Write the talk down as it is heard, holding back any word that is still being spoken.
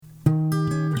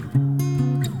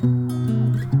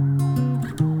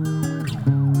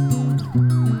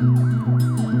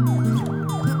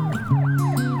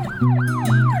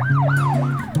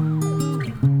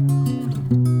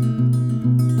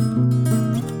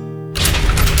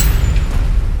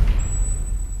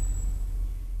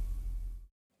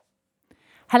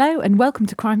Hello and welcome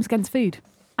to Crimes Against Food.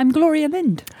 I'm Gloria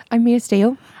Lindh. I'm Mia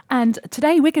Steele. And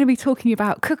today we're going to be talking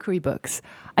about cookery books.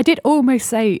 I did almost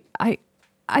say, I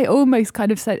almost kind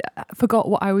of said, forgot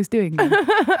what I was doing.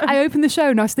 I opened the show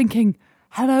and I was thinking,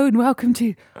 hello and welcome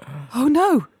to, oh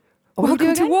no,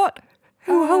 welcome to what?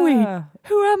 Who are we?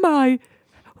 Who am I?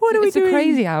 What are we doing? It's a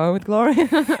crazy hour with Gloria.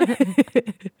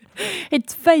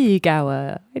 It's vague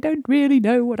hour. I don't really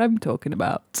know what I'm talking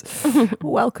about.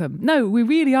 Welcome. No, we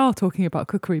really are talking about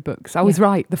cookery books. I was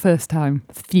right the first time.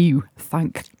 Phew,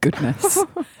 thank goodness.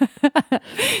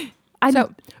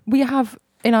 So we have,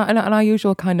 in our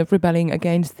usual kind of rebelling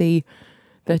against the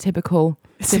typical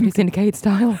Simply Syndicate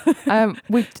style,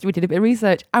 we did a bit of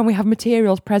research and we have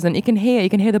materials present. You can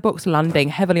hear the books landing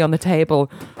heavily on the table.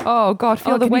 Oh God,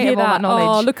 feel the weight of all that knowledge.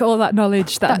 Oh, look at all that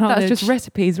knowledge. That's just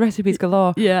recipes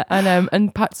galore. Yeah,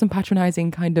 and some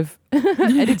patronising kind of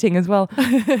editing as well.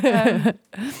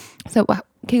 So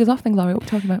kick us off then, Gloria. What are we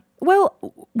talking about?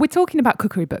 Well, we're talking about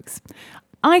cookery books.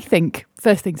 I think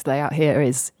first thing to lay out here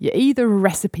is you're either a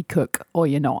recipe cook or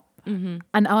you're not. Mm-hmm.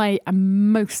 And I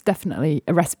am most definitely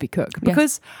a recipe cook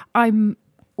because I'm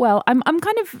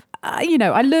kind of,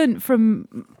 I learned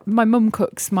from my mum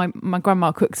cooks, my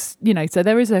grandma cooks, so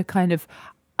there is a kind of,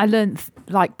 I learned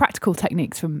like practical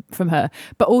techniques from her,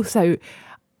 but also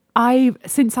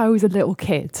since I was a little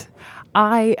kid,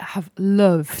 I have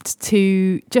loved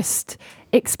to just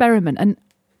experiment. And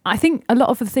I think a lot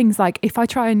of the things, like if I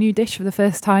try a new dish for the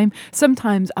first time,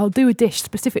 sometimes I'll do a dish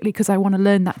specifically because I want to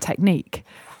learn that technique.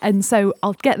 And so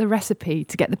I'll get the recipe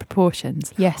to get the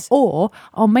proportions. Yes. Or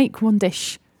I'll make a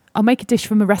dish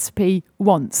from a recipe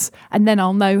once and then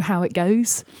I'll know how it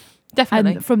goes.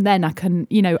 Definitely. And from then I can,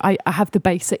 I have the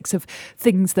basics of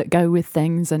things that go with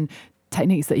things and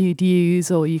techniques that you'd use,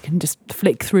 or you can just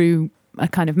flick through a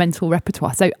kind of mental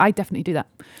repertoire. So I definitely do that.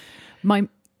 My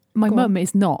mum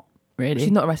is not. Really.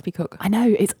 She's not a recipe cook. I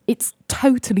know, it's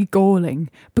totally galling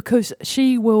because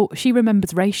she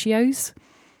remembers ratios.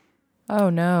 Oh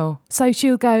no. So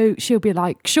she'll be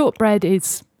like, shortbread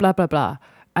is blah blah blah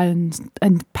and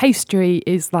pastry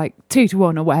is like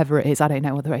 2-1 or whatever it is. I don't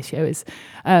know what the ratio is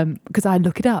because I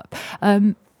look it up.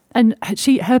 And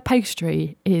her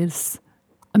pastry is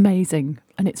amazing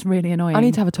and it's really annoying. I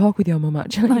need to have a talk with your mum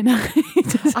actually. I know.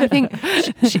 I think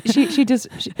she does.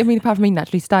 I mean, apart from being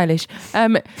naturally stylish,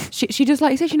 she does,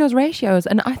 like you say, she knows ratios,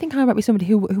 and I think I might be somebody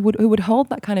who would hold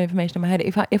that kind of information in my head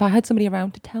if I had somebody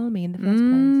around to tell me in the first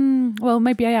place. Well,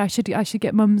 maybe I should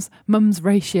get mum's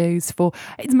ratios for.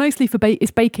 It's mostly for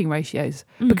it's baking ratios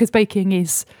because baking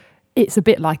it's a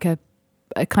bit like a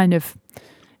kind of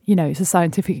it's a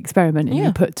scientific experiment and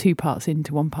you put 2 parts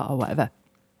into 1 part or whatever.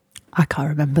 I can't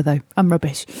remember though. I'm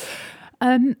rubbish.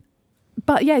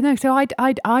 But yeah, no. So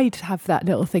I'd have that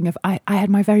little thing of I had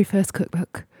my very first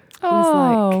cookbook.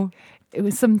 It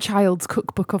was some child's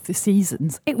cookbook of the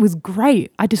seasons. It was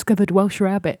great. I discovered Welsh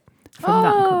rarebit from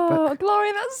that cookbook. Oh,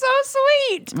 Gloria, that's so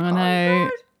sweet. I know,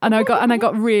 and I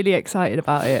got really excited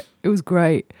about it. It was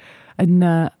great, and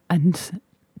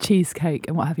cheesecake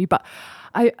and what have you. But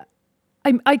I'm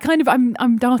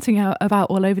darting about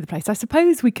all over the place. I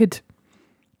suppose we could.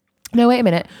 No, wait a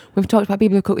minute. We've talked about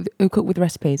people who cook with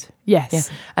recipes. Yes. Yeah.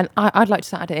 And I'd like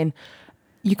to add it in.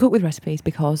 You cook with recipes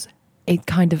because it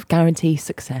kind of guarantees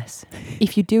success.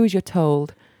 If you do as you're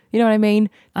told, you know what I mean?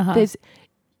 Uh-huh.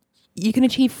 You can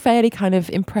achieve fairly kind of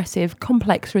impressive,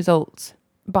 complex results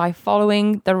by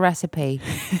following the recipe.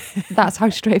 That's how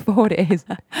straightforward it is.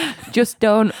 Just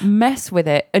don't mess with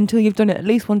it until you've done it at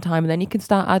least one time, and then you can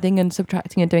start adding and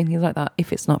subtracting and doing things like that,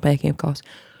 if it's not baking, of course.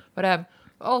 But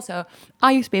also,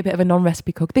 I used to be a bit of a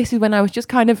non-recipe cook. This is when I was just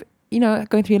kind of,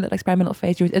 going through a little experimental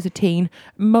phase as a teen,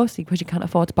 mostly because you can't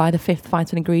afford to buy the 5th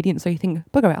vital ingredient. So you think,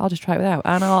 bugger it, I'll just try it without,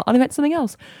 and I'll invent something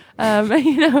else.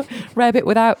 Rarebit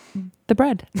without the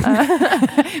bread,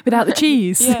 without the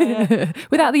cheese,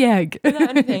 without the egg, without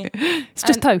anything. It's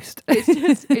just toast.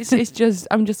 It's just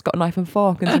I'm just got a knife and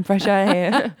fork and some fresh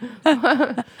air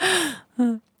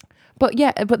here. But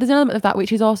there's an element of that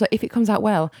which is also, if it comes out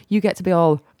well, you get to be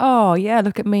all, oh yeah,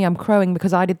 look at me, I'm crowing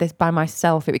because I did this by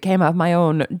myself. It came out of my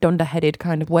own dunderheaded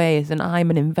kind of ways and I'm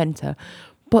an inventor.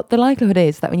 But the likelihood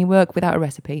is that when you work without a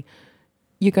recipe,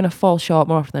 you're going to fall short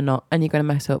more often than not, and you're going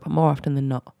to mess up more often than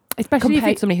not. Especially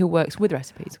compared to somebody who works with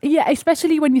recipes. Yeah,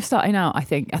 especially when you're starting out, I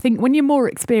think. I think when you're more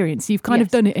experienced, you've kind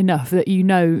of done it enough that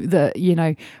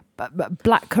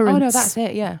black currants. Oh no, that's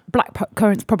it, yeah. Black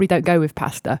currants probably don't go with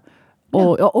pasta.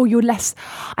 Or you're less,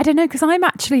 I don't know, because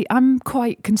I'm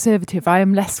quite conservative. I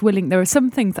am less willing. There are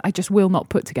some things that I just will not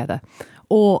put together,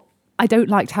 or I don't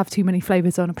like to have too many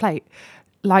flavours on a plate.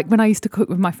 like when I used to cook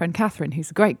with my friend Catherine,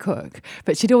 who's a great cook,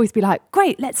 but she'd always be like,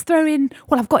 great, let's throw in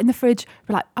what I've got in the fridge.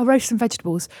 Be like, I'll roast some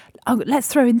vegetables. Oh, let's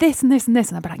throw in this and this and this.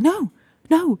 And I'd be like, no,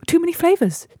 too many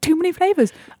flavours,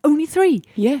 only 3.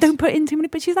 Yes. Don't put in too many.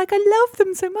 But she's like, I love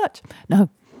them so much. No.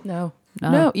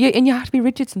 And you have to be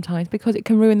rigid sometimes because it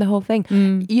can ruin the whole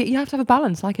thing. You have to have a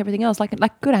balance, like everything else, like a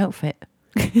good outfit.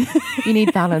 You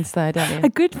need balance there, don't you? A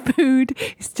good food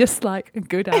is just like a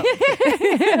good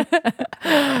outfit.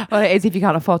 Well, it is if you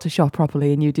can't afford to shop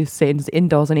properly and you just sit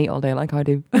indoors and eat all day like I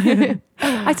do. I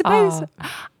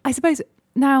suppose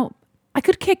now I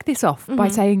could kick this off by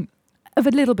saying of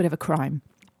a little bit of a crime.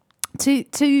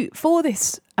 For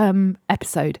this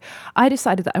episode, I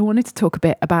decided that I wanted to talk a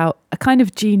bit about a kind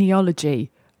of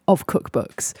genealogy of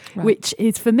cookbooks, which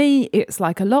is, for me, it's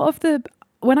like a lot of the...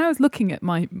 When I was looking at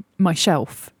my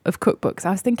shelf of cookbooks,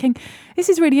 I was thinking, this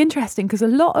is really interesting because a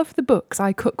lot of the books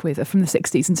I cook with are from the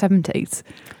 60s and 70s.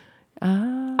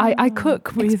 I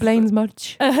cook with... Explains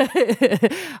much.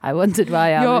 I wondered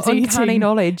why I was eating. Your uncanny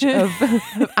knowledge of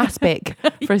aspic,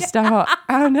 for a start.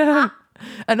 Oh, no.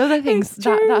 And other things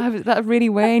that have really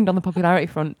waned on the popularity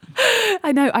front.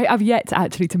 I know. I've yet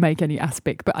to make any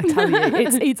aspic, but I tell you,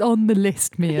 it's on the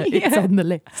list, Mia. It's on the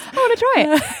list. I want to try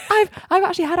it. I've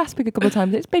actually had aspic a couple of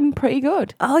times. It's been pretty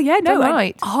good. Oh yeah, no,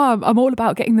 right. I'm all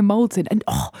about getting the moulds in. And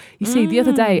you see, the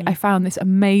other day I found this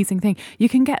amazing thing. You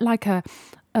can get like a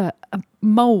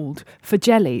mould for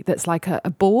jelly that's like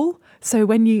a ball. So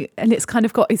it's kind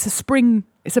of it's a spring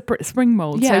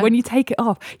mould. Yeah. So when you take it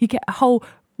off, you get a whole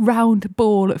round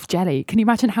ball of jelly. Can you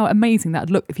imagine how amazing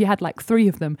that'd look if you had like 3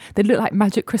 of them? They'd look like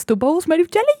magic crystal balls made of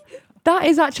jelly. That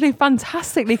is actually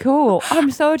fantastically cool.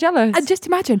 I'm so jealous. And just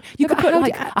imagine, you could put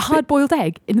like a hard-boiled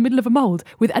egg in the middle of a mould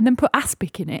and then put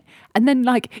aspic in it, and then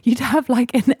like you'd have like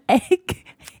an egg.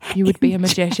 You would be a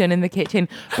magician in the kitchen.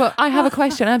 But I have a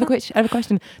question.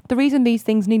 The reason these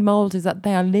things need moulds is that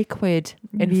they are liquid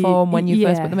in form when you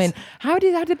first put them in. How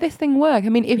did this thing work? I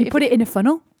mean, if you put it in a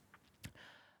funnel.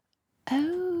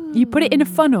 Oh. You put it in a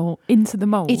funnel into the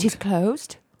mould. It is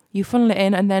closed. You funnel it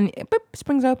in and then it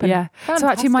springs open. Yeah. Fantastic.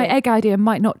 So actually my egg idea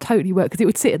might not totally work because it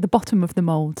would sit at the bottom of the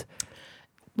mould.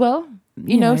 Well,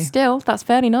 you know, still, that's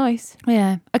fairly nice.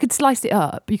 Yeah. I could slice it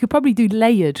up. You could probably do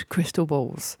layered crystal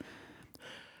balls.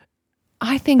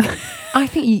 I think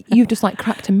you've just like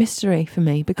cracked a mystery for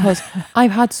me, because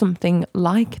I've had something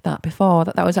like that before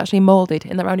that was actually moulded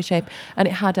in that rounded shape, and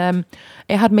it had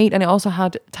meat and it also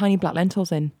had tiny black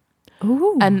lentils in.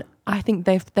 Ooh. And I think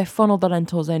they've funneled the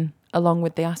lentils in along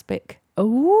with the aspic.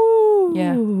 Oh,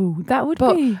 yeah, that would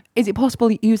be. Is it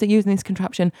possible using this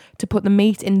contraption to put the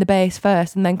meat in the base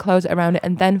first and then close it around it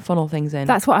and then funnel things in?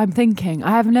 That's what I'm thinking.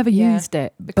 I have never used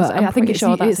it, because but I think it's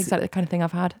sure that's exactly the kind of thing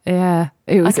I've had. Yeah,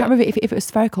 I can't remember if it was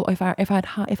spherical or if I had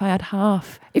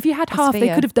half. If you had half,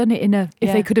 they could have done it in a.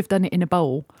 If they could have done it in a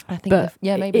bowl. I think,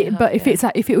 maybe.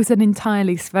 If it was an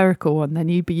entirely spherical one, then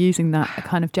you'd be using that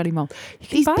kind of jelly mold.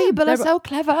 These people are so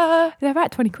clever. They're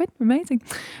about 20 quid. Amazing.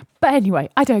 But anyway,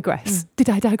 I digress. Did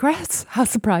I digress? How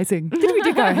surprising! Did we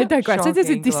digress?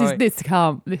 This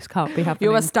can't be happening.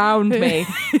 You astound me.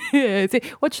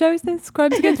 What show is this?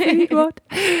 Crimes Against Food. What?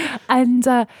 And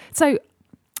so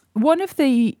one of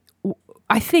the,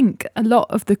 I think a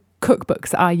lot of the cookbooks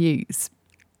that I use,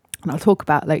 and I'll talk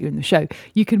about later in the show,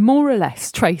 you can more or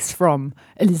less trace from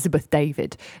Elizabeth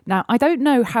David. Now, I don't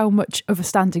know how much of a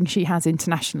standing she has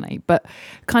internationally, but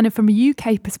kind of from a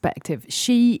UK perspective,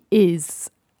 she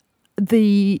is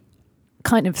the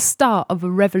kind of start of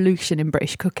a revolution in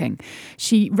British cooking.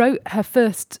 She wrote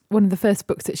one of the first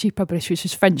books that she published, which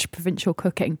was French Provincial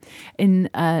Cooking, in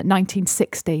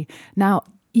 1960. Now,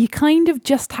 you kind of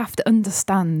just have to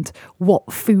understand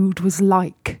what food was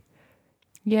like.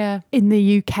 Yeah, in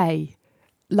the UK,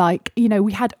 like, you know,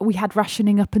 we had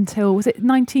rationing up until, was it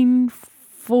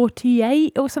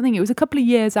 1948 or something? It was a couple of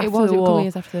years after the war. It was a couple of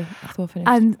years after the war finished.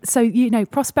 And so, you know,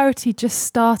 prosperity just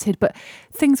started, but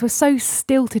things were so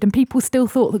stilted and people still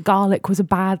thought that garlic was a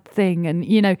bad thing. And,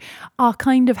 you know, our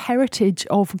kind of heritage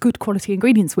of good quality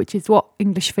ingredients, which is what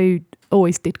English food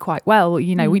always did quite well.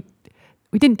 You know, we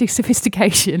didn't do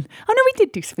sophistication. Oh no, we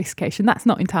did do sophistication. That's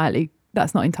not entirely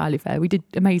fair. We did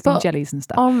amazing jellies and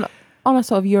stuff. On a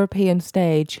sort of European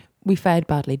stage, we fared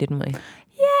badly, didn't we?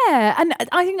 Yeah, and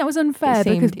I think that was unfair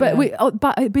but in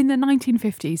the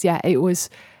 1950s,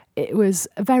 it was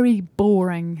a very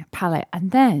boring palate.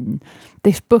 And then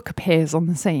this book appears on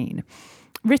the scene,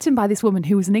 written by this woman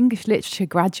who was an English literature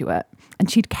graduate, and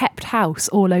she'd kept house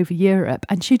all over Europe,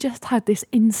 and she just had this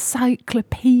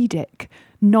encyclopedic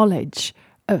knowledge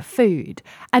of food.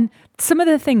 And some of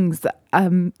the things that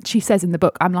she says in the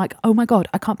book, I'm like, oh my God,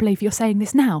 I can't believe you're saying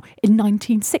this now in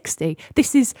 1960.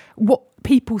 This is what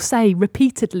people say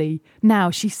repeatedly now.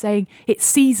 She's saying it's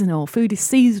seasonal, food is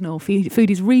seasonal,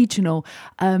 food is regional.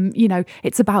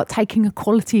 It's about taking a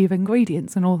quality of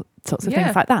ingredients and all sorts of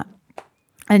things like that.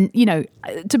 And,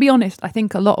 to be honest, I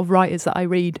think a lot of writers that I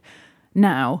read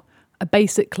now are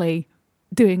basically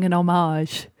doing an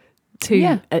homage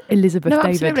to Elizabeth David.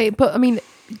 Absolutely. But I mean,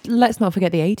 let's not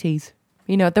forget the 80s.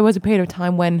 There was a period of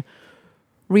time when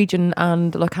region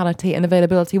and locality and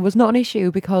availability was not an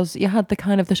issue because you had the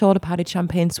kind of the shoulder padded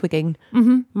champagne swigging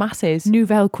masses.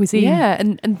 Nouvelle cuisine. Yeah,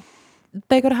 and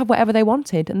they got to have whatever they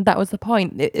wanted, and that was the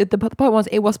point. The point was,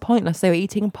 it was pointless. They were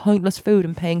eating pointless food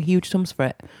and paying huge sums for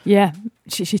it. Yeah,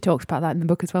 she talks about that in the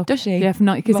book as well. Does she? Yeah,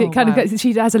 because it kind of goes,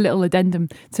 she has a little addendum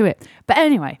to it. But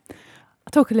anyway,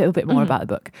 I'll talk a little bit more about the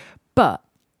book. But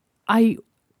I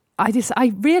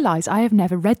realise I have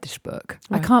never read this book.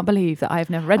 Right. I can't believe that I have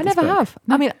never read this book. I never have.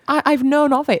 No. I mean, I've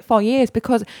known of it for years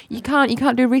because you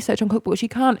can't do research on cookbooks. You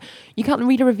can't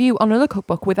read a review on another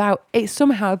cookbook without it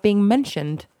somehow being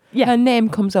mentioned. Yeah. Her name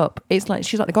comes up. It's like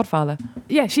she's like the godfather.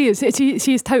 Yeah, she is.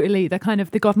 She is totally the kind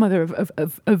of the godmother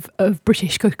of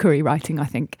British cookery writing, I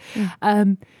think.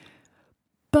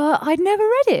 But I'd never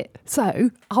read it. So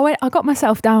I got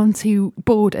myself down to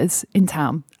Borders in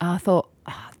town. I thought,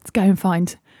 let's go and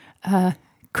find,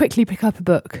 quickly pick up a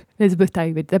book, Elizabeth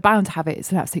David. They're bound to have it.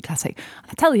 It's an absolute classic.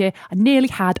 And I tell you, I nearly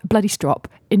had a bloody strop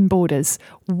in Borders.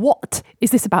 What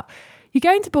is this about? You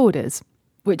go into Borders,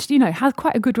 which, has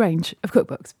quite a good range of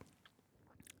cookbooks.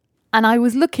 And I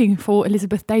was looking for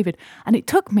Elizabeth David, and it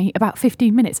took me about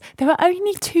 15 minutes. There were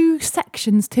only 2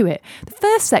 sections to it. The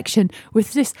first section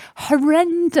was this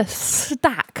horrendous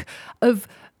stack of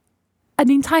an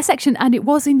entire section, and it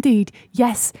was indeed,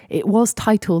 yes, it was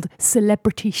titled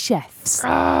Celebrity Chefs.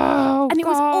 Oh, and it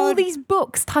was all these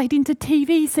books tied into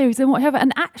TV series and whatever.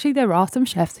 And actually, there are some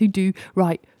chefs who do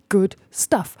write good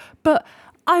stuff. But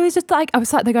I was just like, I was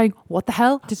sat there going, what the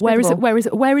hell? Where is it?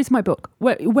 Where is my book?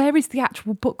 Where is the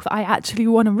actual book that I actually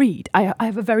want to read? I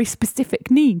have a very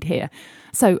specific need here.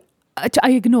 So I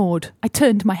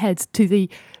turned my head to the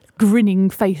grinning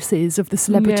faces of the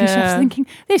celebrity chefs thinking,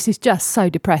 this is just so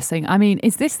depressing. I mean,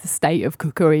 is this the state of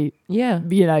cookery? Yeah.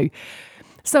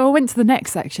 So I went to the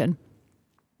next section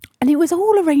and it was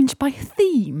all arranged by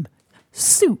theme.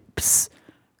 Soups,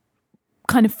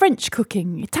 kind of French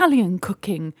cooking, Italian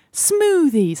cooking,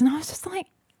 smoothies. And I was just like,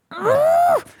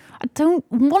 I don't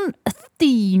want a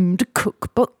themed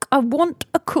cookbook. I want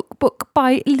a cookbook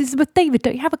by Elizabeth David.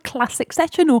 Don't you have a classic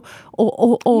section or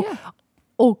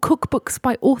cookbooks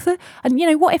by author? And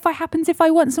what if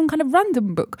I want some kind of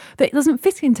random book that doesn't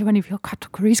fit into any of your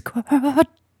categories?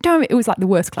 Damn it, it was like the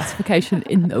worst classification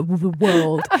in the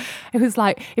world. It was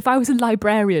like, if I was a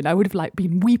librarian, I would have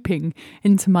been weeping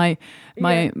into my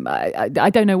I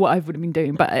don't know what I would have been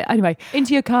doing, but anyway.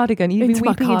 Into your cardigan. You'd been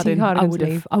weeping into your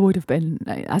cardigan. I would have been,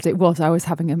 as it was, I was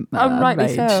having a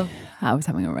rage. So. I was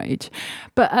having a rage.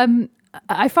 But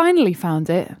I finally found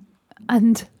it.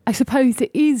 And I suppose it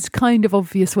is kind of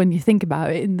obvious when you think about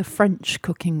it in the French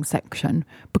cooking section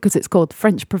because it's called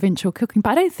French Provincial Cooking. But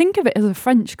I don't think of it as a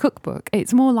French cookbook.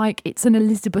 It's more like it's an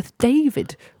Elizabeth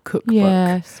David cookbook.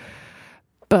 Yes.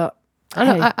 But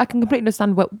I can completely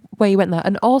understand where you went there.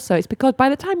 And also it's because by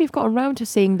the time you've got around to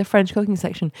seeing the French cooking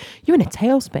section, you're in a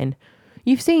tailspin.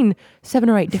 You've seen 7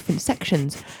 or 8 different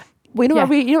sections. Well, what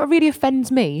really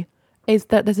offends me is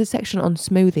that there's a section on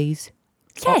smoothies.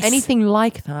 Yes. Or anything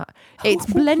like that. It's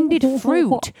blended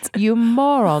fruit, you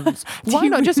morons. Why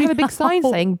not just have a big sign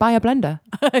saying, buy a blender?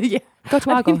 Yeah. Go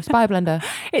to Argos, buy a blender.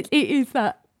 It is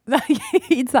that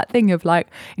it's that thing of like,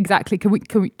 exactly, do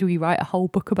we write a whole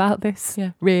book about this?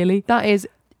 Yeah. Really? That's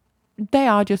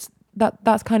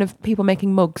kind of people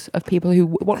making mugs of people who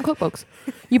want cookbooks.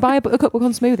 You buy a cookbook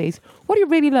on smoothies. What do you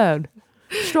really learn?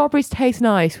 Strawberries taste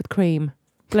nice with cream.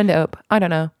 Blend it up. I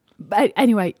don't know. But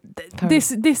anyway,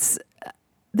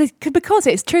 because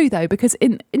it's true though, because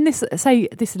in this, say,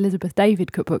 this Elizabeth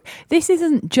David cookbook, this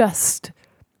isn't just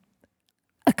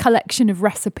a collection of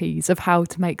recipes of how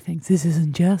to make things. This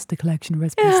isn't just a collection of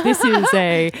recipes. This is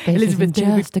Elizabeth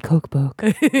David. Just a cookbook.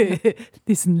 This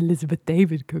is an Elizabeth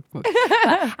David cookbook.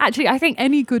 Actually, I think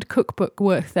any good cookbook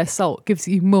worth their salt gives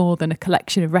you more than a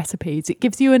collection of recipes. It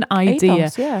gives you an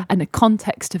idea and a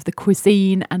context of the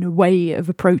cuisine and a way of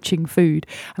approaching food.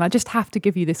 And I just have to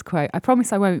give you this quote. I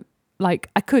promise I won't.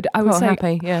 I could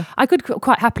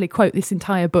quite happily quote this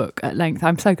entire book at length.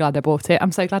 I'm so glad I bought it.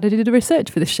 I'm so glad I did the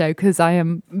research for this show because I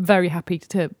am very happy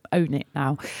to own it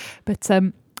now. But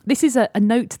this is a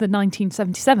note to the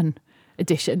 1977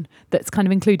 edition that's kind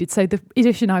of included. So the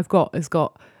edition I've got has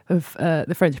got of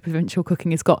the French provincial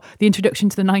cooking has got the introduction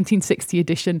to the 1960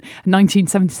 edition,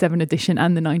 1977 edition,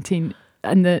 and the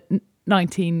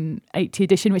 1980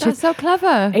 edition, which That's is so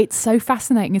clever. It's so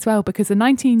fascinating as well, because the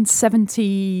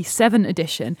 1977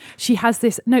 edition, she has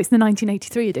this. No, it's the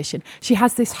 1983 edition. She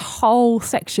has this whole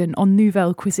section on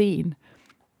nouvelle cuisine.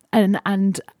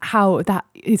 And how that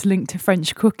is linked to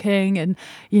French cooking, and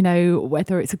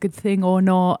whether it's a good thing or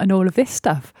not, and all of this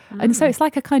stuff. And so it's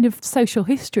like a kind of social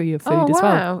history of food as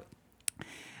well.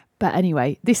 But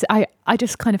anyway, this I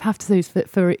just kind of have to use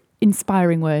for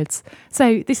inspiring words.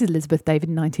 So this is Elizabeth David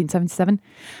in 1977.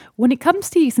 When it comes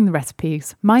to using the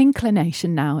recipes, my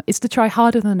inclination now is to try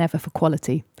harder than ever for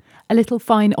quality. A little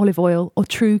fine olive oil, or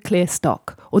true clear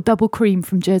stock, or double cream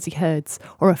from Jersey herds,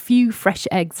 or a few fresh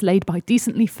eggs laid by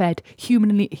decently fed,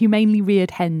 humanely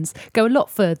reared hens go a lot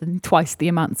further than twice the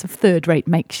amounts of third-rate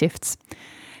makeshifts.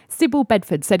 Sybil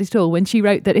Bedford said it all when she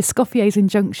wrote that Escoffier's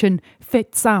injunction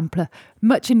fait simple,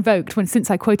 much invoked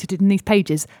since I quoted it in these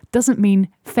pages, doesn't mean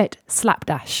fait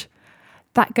slapdash.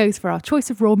 That goes for our choice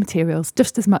of raw materials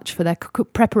just as much for their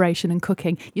preparation and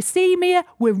cooking. You see, Mia,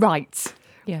 we're right.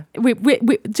 Yeah,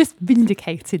 we're just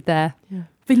vindicated there. Yeah.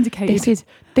 Vindicated.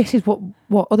 This is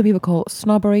what other people call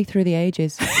snobbery through the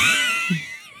ages.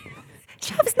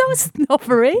 That's not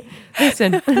snobbery.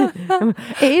 Listen,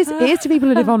 it is to people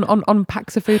who live on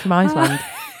packs of food from Iceland.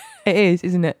 It is,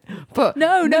 isn't it? But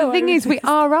no. The thing is, we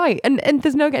are right, and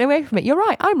there's no getting away from it. You're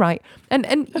right. I'm right,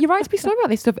 and you're right to be snobby about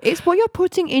this stuff. It's what you're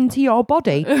putting into your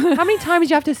body. How many times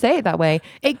do you have to say it that way?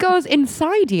 It goes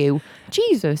inside you.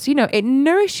 Jesus, it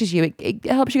nourishes you. It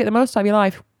helps you get the most out of your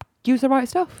life. Use the right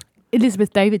stuff.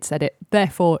 Elizabeth David said it,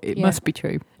 therefore it must be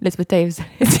true. Elizabeth David said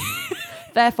it.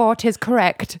 Therefore, it is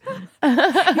correct.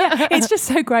 Yeah, it's just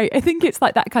so great. I think it's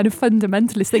like that kind of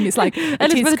fundamentalist thing. It's like,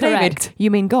 it is correct. David, you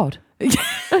mean God?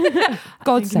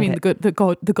 God said mean it. the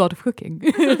God of cooking.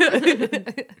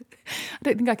 I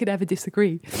don't think I could ever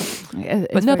disagree.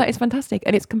 But no, that is fantastic,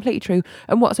 and it's completely true.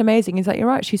 And what's amazing is that you're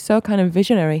right. She's so kind of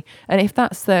visionary, and if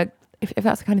that's the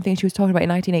kind of thing she was talking about in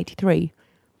 1983.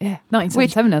 Yeah,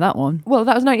 1977, that one. Well,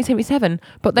 that was 1977.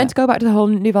 But then to go back to the whole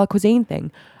nouvelle cuisine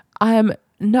thing,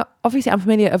 obviously I'm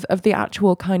familiar of the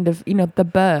actual kind of, the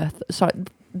birth,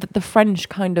 the French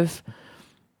kind of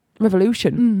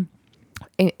revolution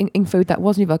in food that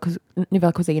was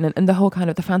nouvelle cuisine, and the whole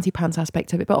kind of the fancy pants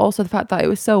aspect of it, but also the fact that it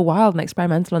was so wild and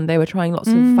experimental, and they were trying lots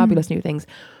of fabulous new things.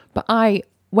 But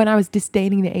when I was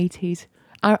disdaining the 80s,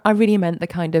 I really meant the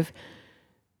kind of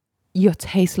your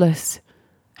tasteless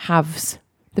haves,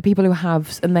 the people who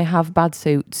haves, and they have bad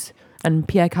suits and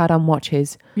Pierre Cardin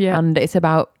watches, and it's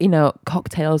about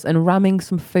cocktails and ramming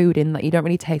some food in that you don't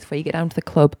really taste before you get down to the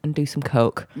club and do some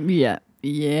coke.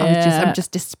 I'm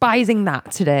just despising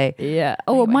that today.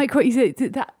 Anyway. Mike, you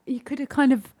said that you could have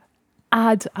kind of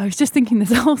I was just thinking,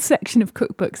 there's a whole section of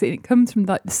cookbooks, and it comes from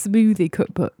like the smoothie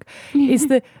cookbook, is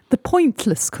the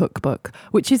pointless cookbook,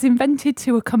 which is invented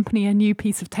to accompany a new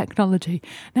piece of technology.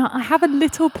 Now, I have a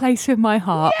little place in my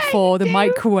heart for the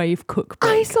microwave cookbook.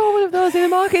 I saw one of those in the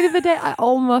market the other day. I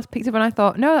almost picked it up, and I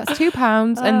thought, no, that's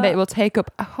 £2, and it will take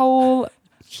up a whole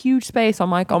huge space on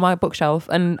my bookshelf,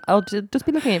 and I'll just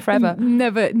be looking at it forever.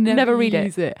 Never read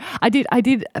it. I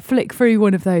did flick through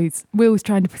one of those. Will was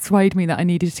trying to persuade me that I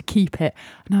needed to keep it,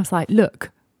 and I was like,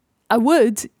 look, I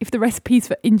would if the recipes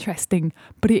were interesting,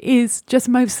 but it is just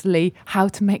mostly how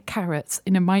to make carrots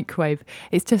in a microwave.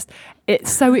 It's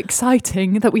so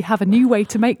exciting that we have a new way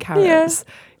to make carrots.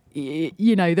 That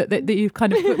you've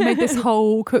kind of made this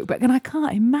whole cookbook, and I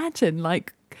can't imagine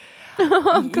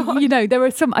oh God.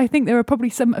 I think there are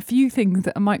probably a few things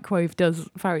that a microwave does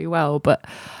very well, but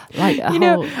like a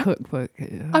whole cookbook.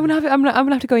 I'm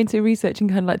gonna have to go into researching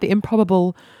kind of like the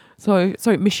improbable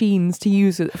machines to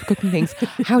use for cooking things.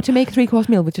 How to make a 3-course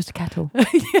meal with just a kettle.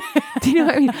 Do you know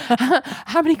what I mean?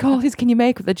 How many courses can you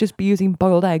make with just be using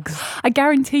boiled eggs? I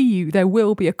guarantee you there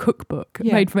will be a cookbook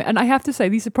made from it. And I have to say,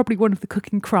 these are probably one of the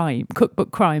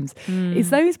cookbook crimes.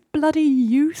 Is those bloody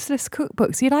useless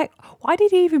cookbooks. You're like, why did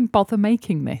he even bother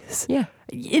making this? Yeah.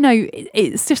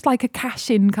 It's just like a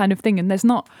cash-in kind of thing, and there's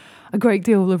not a great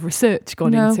deal of research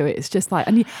gone into it. It's just like,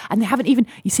 and they haven't even,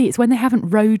 it's when they haven't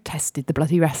road tested the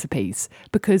bloody recipes,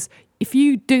 because if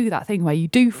you do that thing where you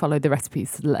do follow the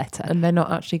recipes to the letter and they're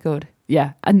not actually good,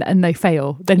 and they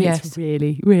fail, then it's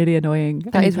really, really annoying.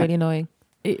 That is really annoying.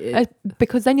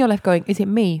 Because then you're left going, is it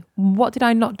me? What did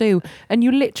I not do? And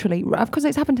you literally, because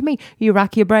it's happened to me, you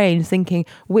rack your brains thinking,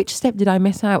 which step did I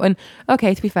miss out? And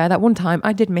okay, to be fair, that one time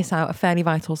I did miss out a fairly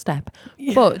vital step,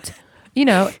 but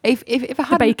if I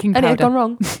had baking powder and it had gone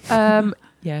wrong,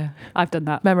 Yeah. I've done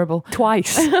that. Memorable.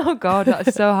 Twice. Oh God,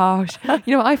 that's so harsh. You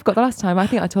know what, I forgot the last time, I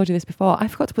think I told you this before, I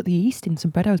forgot to put the yeast in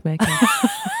some bread I was making. I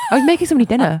was making somebody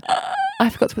dinner. I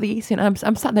forgot to put the yeast in. I'm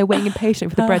sat there waiting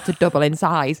impatient for the bread to double in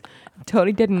size.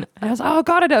 Totally didn't. And I was like, oh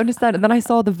God, I don't understand. And then I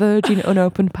saw the virgin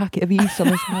unopened packet of yeast on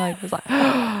the side. I was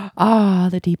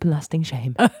like, the deep and lasting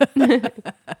shame.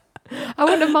 I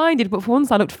wouldn't have minded, but for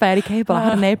once I looked fairly capable. I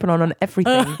had an apron on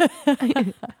everything.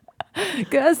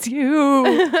 Curse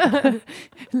you!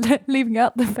 Leaving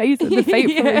out the fateful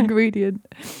ingredient.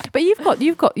 But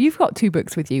you've got 2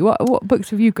 books with you. What books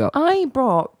have you got? I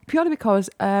brought, purely because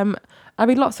I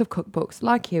read lots of cookbooks.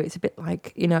 Like you, it's a bit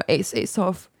like, you know, it's sort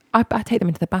of, I take them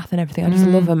into the bath and everything. I just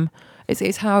love them.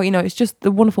 It's how, you know, it's just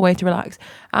the wonderful way to relax.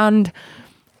 And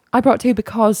I brought 2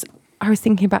 because I was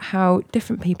thinking about how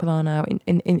different people are now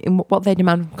in what they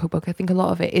demand from a cookbook. I think a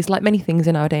lot of it is, like many things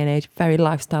in our day and age, very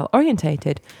lifestyle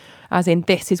orientated. As in,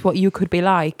 this is what you could be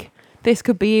like. This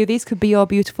could be you. These could be your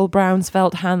beautiful brown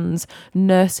svelte hands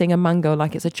nursing a mango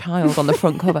like it's a child on the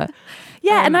front cover.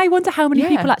 Yeah, and I wonder how many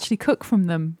people actually cook from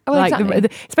them. Oh, like exactly.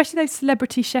 Especially those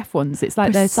celebrity chef ones. It's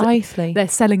like Precisely. they're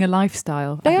selling a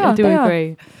lifestyle. I do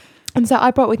agree. And so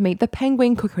I brought with me the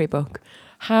Penguin Cookery Book.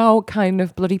 How kind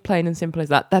of bloody plain and simple is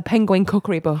that? The Penguin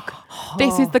Cookery Book.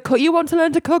 This is the you want to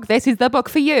learn to cook. This is the book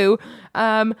for you.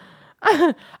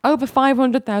 Over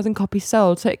 500,000 copies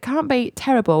sold, so it can't be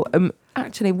terrible.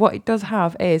 Actually, what it does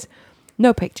have is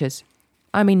no pictures.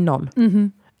 I mean,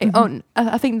 none.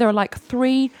 I think there are like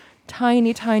 3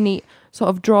 tiny sort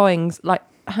of drawings. Like,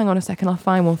 hang on a second, I'll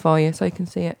find one for you so you can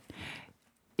see it.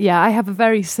 Yeah, I have a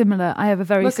very similar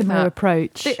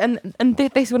approach. And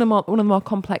this is one of the more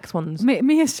complex ones.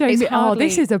 Mia's showing me,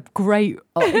 this is a great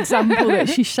example that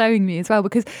she's showing me as well,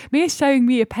 because Mia's showing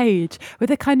me a page with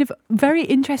a kind of very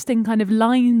interesting kind of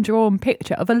line-drawn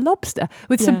picture of a lobster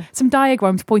with some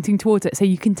diagrams pointing towards it so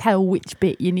you can tell which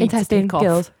bit you need to tick off.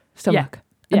 Gills, stomach.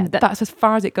 Yeah, that's as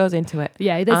far as it goes into it.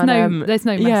 Yeah, there's no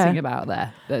messing about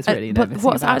there. There's really no messing about. But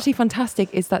what's actually fantastic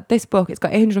is that this book, it's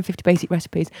got 850 basic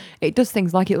recipes. It does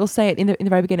things like, it will say it in the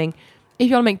very beginning. If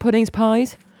you want to make puddings,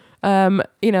 pies,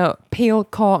 peel,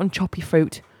 core and chop your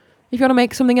fruit. If you want to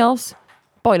make something else,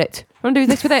 boil it. You want to do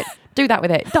this with it? Do that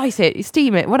with it. Dice it,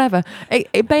 steam it, whatever.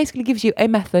 It basically gives you a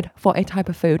method for a type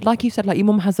of food. Like you said, like your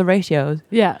mum has the ratios.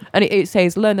 Yeah. And it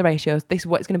says, learn the ratios. This is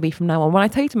what it's going to be from now on. When I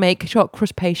tell you to make short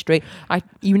crust pastry,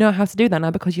 you know how to do that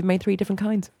now because you've made 3 different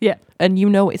kinds. Yeah. And you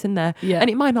know what's in there. Yeah. And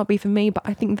it might not be for me, but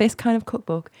I think this kind of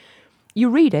cookbook, you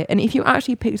read it, and if you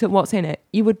actually picked up what's in it,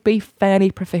 you would be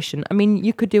fairly proficient. I mean,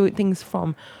 you could do things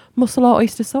from mussel or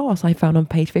oyster sauce, I found on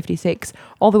page 56,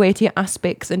 all the way to your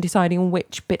aspics and deciding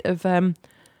which bit of... oh,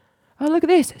 look at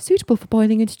this. Suitable for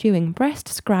boiling and stewing. Breast,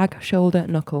 scrag, shoulder,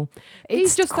 knuckle.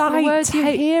 It's just not words you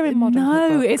hear in modern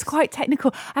cookbooks. It's quite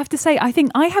technical. I have to say, I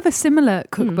think I have a similar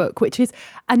cookbook, which is...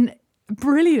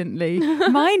 brilliantly,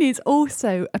 mine is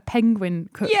also a Penguin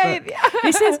cookbook.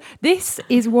 This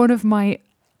is one of my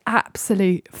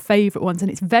absolute favourite ones, and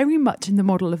it's very much in the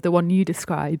model of the one you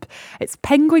described. It's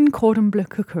Penguin Cordon Bleu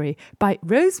Cookery by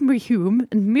Rosemary Hume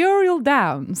and Muriel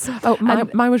Downs. Oh,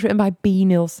 mine was written by B.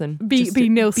 Nilsson. B.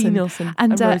 Nilsson.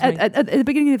 And at the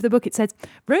beginning of the book it says,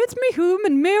 Rosemary Hume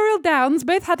and Muriel Downs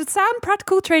both had a sound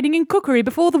practical training in cookery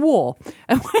before the war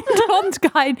and went on to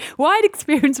gain wide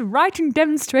experience of writing,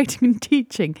 demonstrating and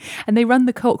teaching. And they run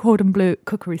the Cordon Bleu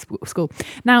Cookery School.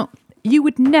 Now, you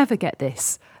would never get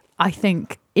this, I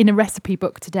think, in a recipe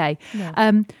book today.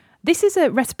 No. This is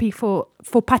a recipe for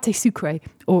pâté sucré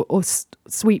or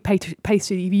sweet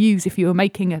pastry you use if you were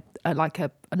making a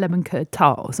lemon curd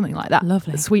tart or something like that.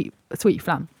 Lovely. A sweet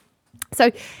flan.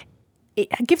 So it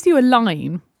gives you a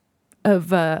line of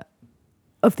the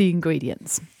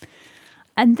ingredients.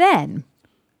 And then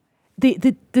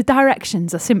the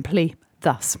directions are simply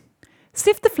thus.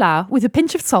 Sift the flour with a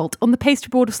pinch of salt on the pastry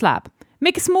board or slab.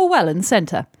 Make a small well in the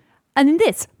centre. And in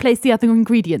this, place the other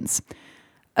ingredients.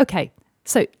 Okay,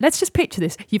 so let's just picture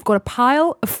this. You've got a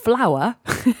pile of flour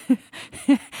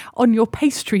on your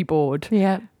pastry board.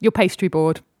 Yeah. Your pastry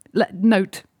board.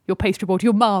 Note your pastry board,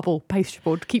 your marble pastry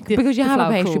board. Because you have a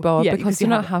pastry board. Yeah, because you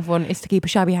not have one, it's to keep a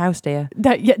shabby house, dear.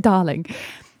 Yeah, darling.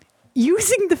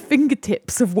 Using the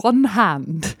fingertips of one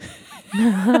hand...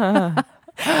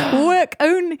 Work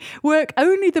only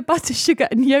the butter, sugar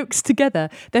and yolks together,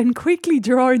 then quickly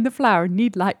draw in the flour and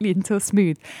knead lightly until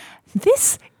smooth.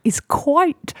 This is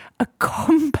quite a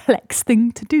complex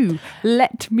thing to do,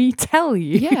 let me tell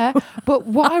you. Yeah, but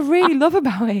what I really love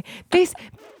about it,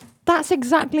 that's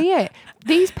exactly it.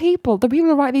 These people, the people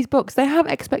who write these books, they have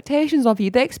expectations of you.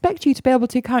 They expect you to be able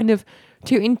to kind of,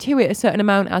 to intuit a certain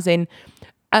amount, as in,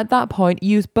 at that point,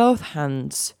 use both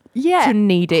hands to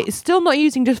knead it. It's still not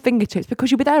using just fingertips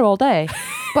because you'll be there all day.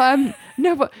 But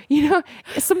no, but you know,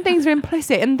 some things are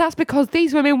implicit, and that's because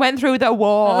these women went through the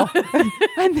war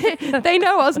and they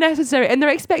know what's necessary, and they're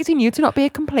expecting you to not be a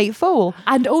complete fool.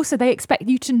 And also, they expect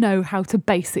you to know how to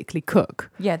basically cook.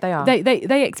 Yeah, they are.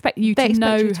 They expect you to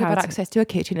know you to how have had access to a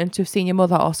kitchen and to have seen your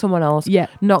mother or someone else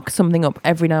knock something up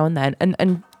every now and then,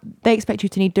 and they expect you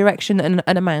to need direction and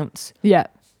amounts. Yeah.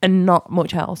 And not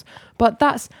much else. But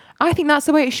I think that's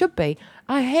the way it should be.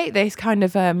 I hate this kind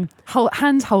of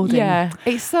hand holding. Yeah,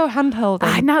 it's so hand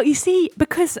holding. Now you see,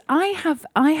 because I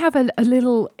have a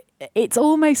little. It's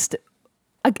almost.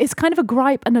 It's kind of a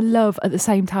gripe and a love at the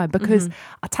same time, because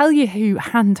I tell you who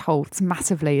hand holds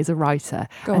massively as a writer,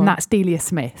 and that's Delia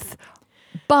Smith.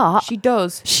 But she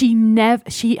does.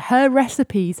 Her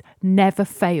recipes never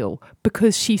fail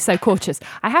because she's so cautious.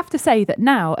 I have to say that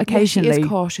now, occasionally, she is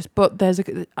cautious. But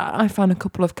I found a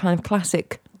couple of kind of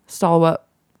classic stalwart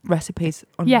recipes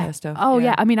on her stuff. Oh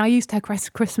yeah. I mean, I used her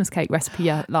Christmas cake recipe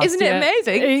last year. Isn't it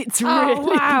amazing? It's really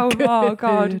good. Oh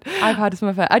god, I've had some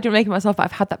of it. I didn't make it myself, but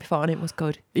I've had that before, and it was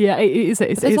good. Yeah, it is.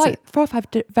 It's like 4 or 5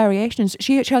 variations.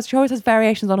 She always has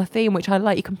variations on a theme, which I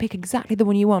like. You can pick exactly the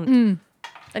one you want.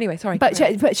 Anyway, sorry. But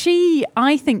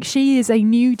I think she is a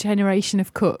new generation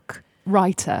of cook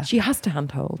writer. She has to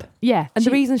handhold. Yeah. And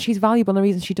the reason she's valuable and the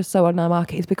reason she does so well in our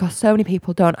market is because so many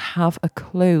people don't have a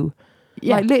clue.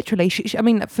 Yeah. Like literally, I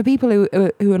mean, for people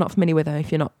who are not familiar with her,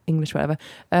 if you're not English or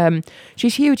whatever,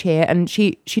 she's huge here, and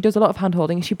she does a lot of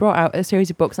hand-holding. She brought out a series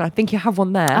of books, and I think you have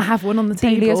one there. I have one on the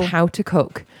table. Delia's How to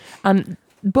Cook. And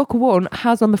book 1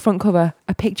 has on the front cover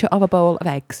a picture of a bowl of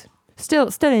eggs.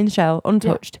 Still in shell,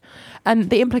 untouched. Yeah. And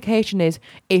the implication is,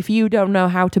 if you don't know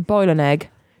how to boil an egg,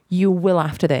 you will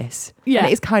after this. Yeah.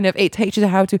 And it's kind of, it takes you to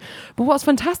how to. But what's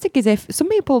fantastic is if some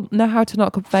people know how to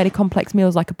knock up very complex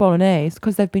meals like a bolognese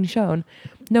because they've been shown,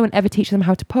 no one ever teaches them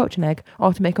how to poach an egg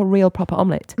or to make a real proper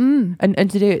omelette.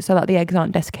 And to do it so that the eggs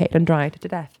aren't desiccated and dried to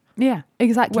death. Yeah,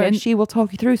 exactly. Whereas she will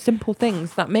talk you through simple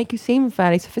things that make you seem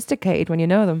fairly sophisticated when you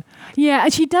know them. Yeah,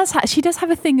 and she does have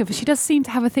a thing of. She does seem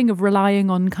to have a thing of relying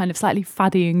on kind of slightly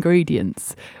faddy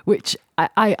ingredients, which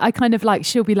I kind of like.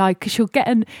 She'll get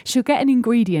an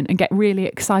ingredient and get really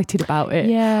excited about it.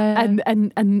 Yeah,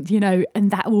 and you know, and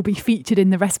that will be featured in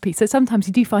the recipe. So sometimes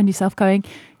you do find yourself going,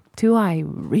 do I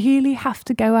really have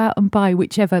to go out and buy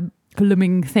whichever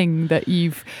blooming thing that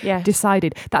you've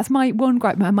decided? That's my one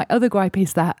gripe. My other gripe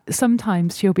is that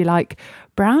sometimes she'll be like,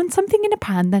 brown something in a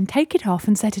pan, then take it off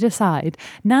and set it aside.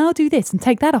 Now do this and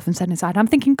take that off and set it aside. I'm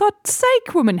thinking, God's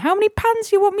sake, woman, how many pans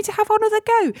do you want me to have on at a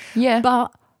go? Yeah.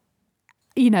 But,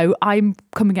 you know, I'm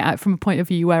coming at it from a point of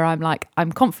view where I'm like,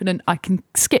 I'm confident I can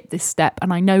skip this step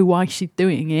and I know why she's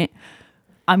doing it.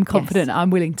 I'm confident I'm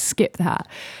willing to skip that.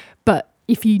 But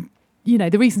if you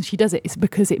know, the reason she does it is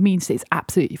because it means it's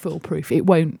absolutely foolproof. It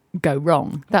won't go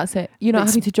wrong. That's it. You're not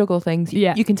having to juggle things.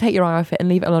 Yeah. You can take your eye off it and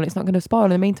leave it alone. It's not going to spoil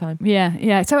in the meantime. Yeah,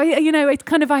 yeah. So, you know, it's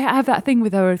kind of, I have that thing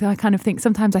with her. I kind of think,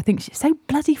 sometimes I think she's so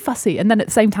bloody fussy. And then at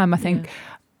the same time, I think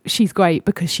she's great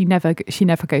because she never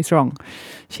goes wrong.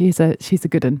 She's a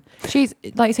good one. She's,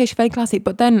 like you say, she's very classic.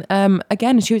 But then,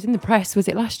 again, she was in the press. Was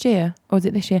it last year? Or was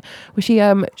it this year? Where she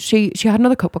had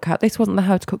another cookbook out. This wasn't the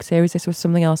How to Cook series. This was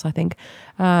something else, I think.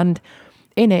 And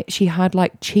in it, she had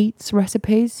like cheats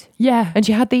recipes. Yeah. And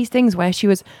she had these things where she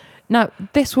was... Now,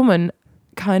 this woman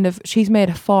kind of... She's made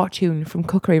a fortune from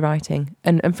cookery writing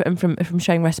and from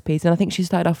sharing recipes. And I think she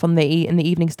started off in the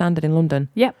Evening Standard in London.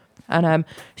 Yep. And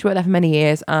she worked there for many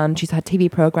years, and she's had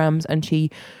TV programmes, and she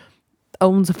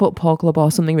owns a football club or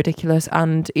something ridiculous,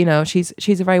 and you know, she's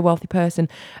a very wealthy person,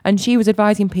 and she was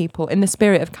advising people in the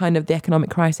spirit of kind of the economic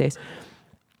crisis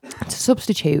to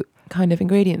substitute kind of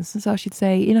ingredients. And so she'd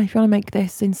say, you know, if you want to make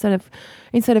this, instead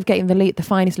of getting the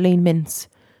finest lean mince,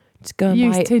 just go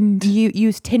and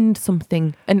use tinned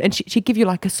something, and she'd give you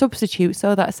like a substitute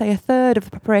so that, say, a third of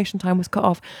the preparation time was cut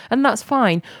off, and that's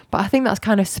fine. But I think that's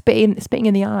kind of spitting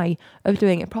in the eye of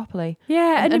doing it properly.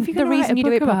 Yeah, and if the reason you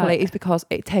do it properly is because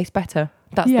it tastes better.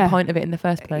 That's the point of it in the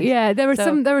first place. Yeah, there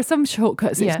are some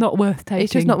shortcuts. It's not worth taking.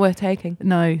 It's just not worth taking.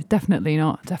 No, definitely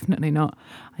not. Definitely not.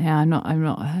 Yeah, I'm not.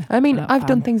 I mean, I've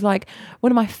done things like,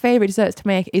 one of my favourite desserts to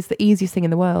make is the easiest thing in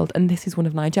the world, and this is one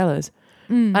of Nigella's.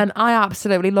 And I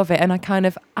absolutely love it, and I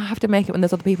have to make it when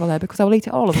there's other people there because I will eat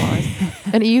it all otherwise.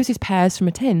 And it uses pears from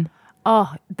a tin.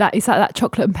 Oh, that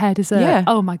chocolate and pear dessert. Yeah.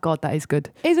 Oh my God, that is good.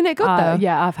 Isn't it good though?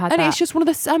 Yeah, I've had that. And it's just one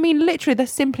of literally the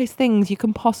simplest things you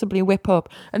can possibly whip up.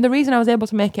 And the reason I was able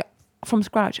to make it from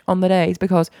scratch on the day is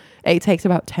because it takes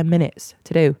about 10 minutes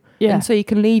to do. Yeah. And so you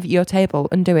can leave your table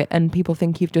and do it, and people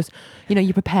think you've just,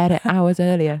 you prepared it hours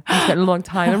earlier. You spent a long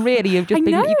time, and really you've just you've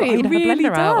got to have a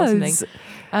blender out or something.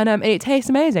 And it tastes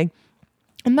amazing.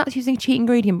 And that's using a cheap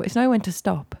ingredient, but it's knowing when to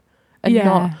stop.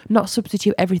 And not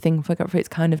substitute everything for its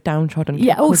kind of downtrodden.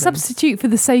 Yeah, or substitute for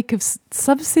the sake of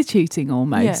substituting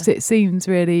almost. Yeah. It seems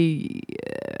really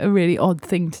a really odd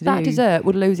thing to do. That dessert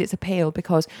would lose its appeal,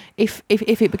 because if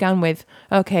it began with,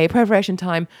 okay, preparation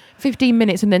time, 15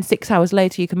 minutes and then 6 hours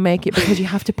later you can make it because you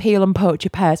have to peel and poach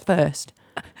your pears first.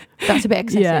 That's a bit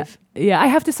excessive. Yeah, I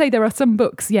have to say there are some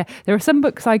books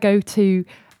I go to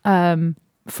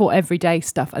for everyday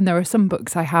stuff, and there are some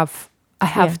books I have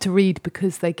to read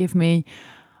because they give me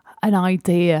an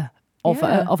idea of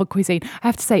a cuisine. I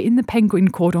have to say, in the Penguin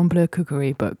Cordon Bleu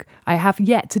cookery book, I have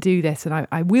yet to do this, and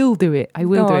I will do it. I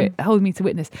will do it. Hold me to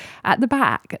witness. At the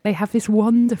back, they have this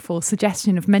wonderful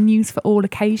suggestion of menus for all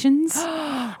occasions,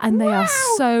 and they are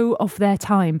so of their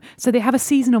time. So they have a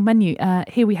seasonal menu.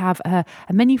 Here we have a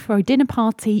menu for a dinner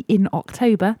party in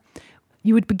October.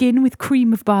 You would begin with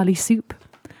cream of barley soup,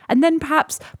 and then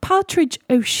perhaps partridge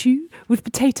au choux with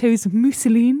potatoes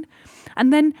mousseline,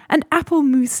 and then an apple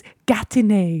mousse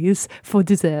gatinaise for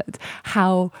dessert.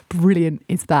 How brilliant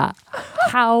is that?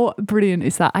 How brilliant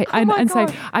is that? So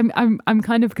I'm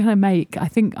kind of going to make. I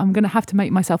think I'm going to have to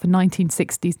make myself a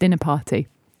 1960s dinner party.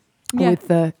 Yeah.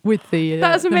 With the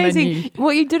that's amazing. The menu.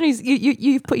 What you've done is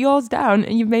you've put yours down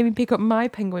and you've made me pick up my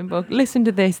Penguin book. Listen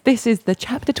to this. This is the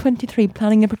chapter 23,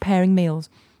 planning and preparing meals.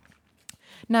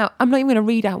 Now, I'm not even going to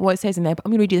read out what it says in there, but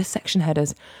I'm going to read you the section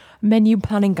headers. Menu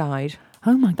planning guide.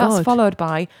 Oh my God. That's followed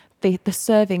by the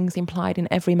servings implied in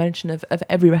every mention of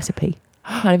every recipe.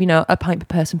 Kind of, a pint per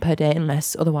person per day,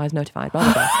 unless otherwise notified.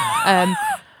 Blah, blah, blah.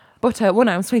 Butter, 1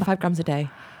 ounce, 25 grams a day.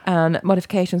 And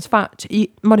modifications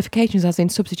as in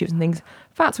substitutes and things.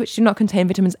 Fats which do not contain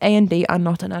vitamins A and D are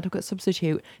not an adequate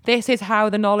substitute. This is how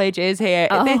the knowledge is here.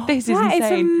 This is insane.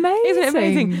 It's amazing. Isn't it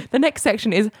amazing? The next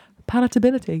section is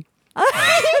palatability.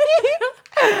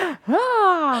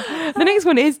 The next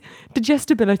one is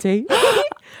digestibility,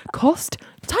 cost,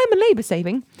 time and labour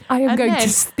saving. I am going to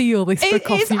steal this book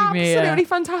off you, Mia. It's absolutely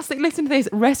fantastic. Listen to this.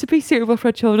 Recipe suitable for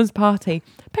a children's party.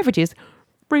 Beverages,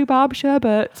 rhubarb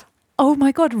sherbet. Oh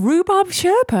my God, rhubarb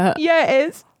sherbet? Yeah, it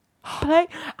is. I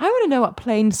want to know what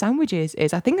plain sandwiches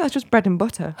is. I think that's just bread and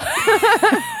butter.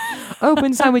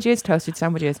 Open sandwiches, toasted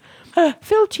sandwiches.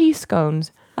 Filled cheese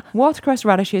scones, watercress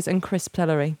radishes and crisp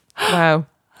celery. Wow.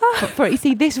 But you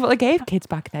see, this is what they gave kids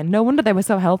back then. No wonder they were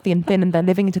so healthy and thin, and they're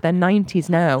living into their 90s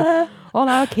now. All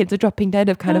our kids are dropping dead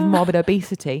of kind of morbid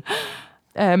obesity.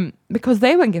 Because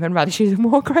they weren't given radishes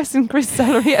and watercress and crisp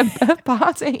celery at a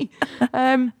party.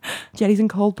 Jellies and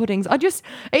cold puddings.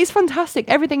 It's fantastic.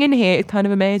 Everything in here is kind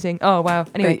of amazing. Oh, wow.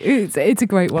 Anyway. It's a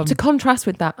great one. To contrast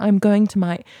with that, I'm going to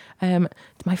my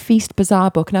Feast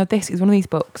Bazaar book. Now, this is one of these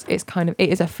books. It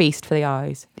is a feast for the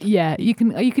eyes. Yeah, you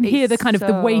can hear the kind of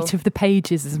the weight of the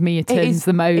pages as Mia turns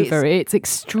them over. It's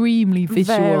extremely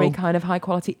visual. Very kind of high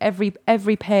quality.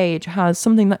 Every page has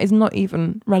something that is not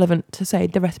even relevant to, say,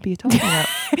 the recipe you're talking about.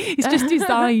 It's just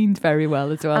designed very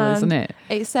well as well, isn't it?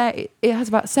 It has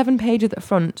about 7 pages at the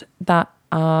front that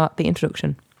are the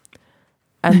introduction.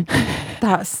 And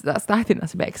that's I think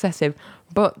that's a bit excessive.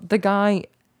 But the guy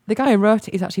who wrote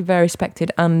it is actually very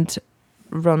respected and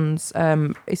runs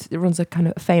a kind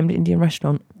of famed Indian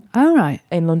restaurant. Oh, right.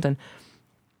 In London.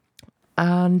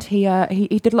 And he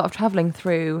did a lot of travelling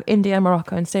through India,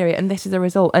 Morocco and Syria, and this is the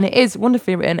result. And it is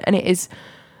wonderfully written and it is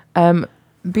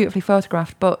beautifully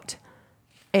photographed, but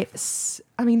listen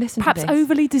perhaps to this.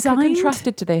 overly designed.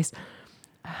 Contrasted to this.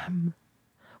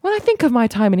 When I think of my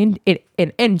time in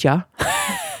India,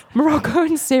 Morocco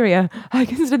and Syria, I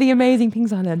consider the amazing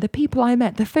things I learned, the people I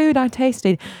met, the food I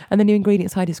tasted, and the new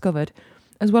ingredients I discovered,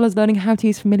 as well as learning how to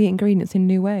use familiar ingredients in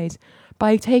new ways.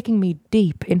 By taking me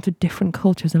deep into different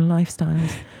cultures and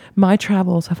lifestyles, my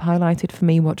travels have highlighted for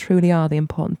me what truly are the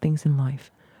important things in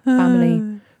life.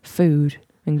 Family, food,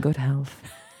 and good health.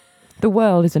 The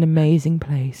world is an amazing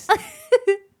place.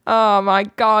 Oh my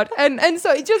God. And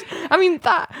so it just,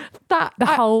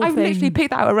 whole thing. I've literally picked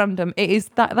that out at random. It is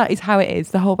that is how it is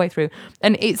the whole way through.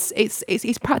 And it's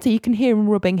practically, you can hear him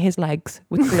rubbing his legs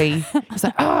with glee. It's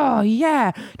like, oh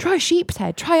yeah, try sheep's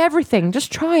head, try everything,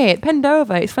 just try it, bend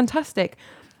over. It's fantastic.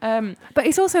 But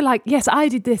it's also like, yes, I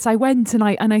did this. I went and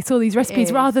I saw these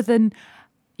recipes rather than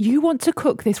you want to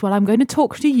cook this. Well, I'm going to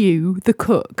talk to you, the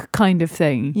cook kind of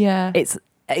thing. Yeah.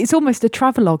 It's almost a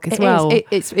travelogue as well.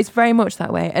 It's very much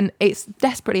that way, and it's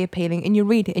desperately appealing. And you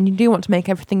read it, and you do want to make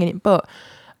everything in it. But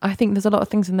I think there's a lot of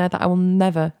things in there that I will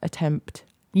never attempt.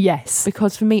 Yes,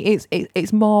 because for me,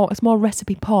 it's more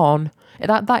recipe porn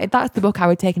That's the book I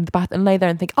would take into the bath and lay there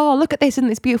and think, oh, look at this, isn't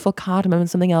this beautiful cardamom and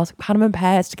something else, cardamom and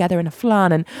pears together in a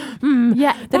flan, and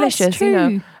delicious, that's true. you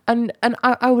know. And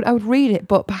I would read it,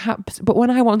 but when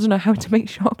I want to know how to make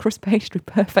short crust pastry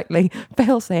perfectly,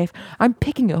 fail safe, I'm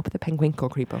picking up the Penguin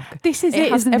Cookery book. This is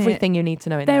it has isn't everything it? you need to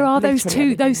know in there there. are those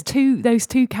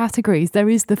two categories. There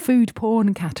is the food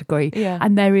porn category,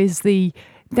 and there is the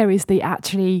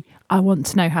actually, I want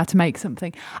to know how to make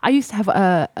something. I used to have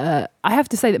I have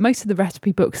to say that most of the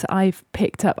recipe books that I've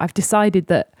picked up, I've decided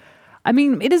that, I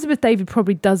mean, Elizabeth David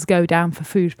probably does go down for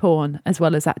food porn as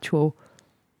well as actual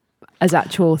things.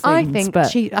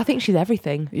 I think she's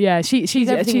everything. Yeah,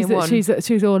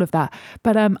 she's all of that.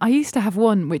 But I used to have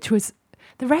one which was,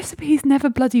 the recipes never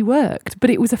bloody worked, but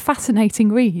it was a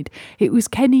fascinating read. It was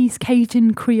Kenny's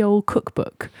Cajun Creole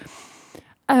Cookbook.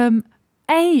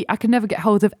 A, I could never get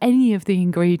hold of any of the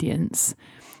ingredients.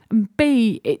 And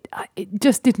B, it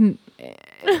just didn't.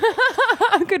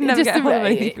 I could never get hold of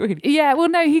any ingredients. Yeah, well,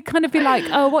 no, he'd kind of be like,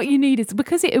 "Oh, what you need is,"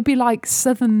 because it would be like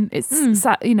southern. It's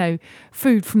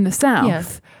food from the south. Yeah.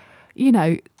 You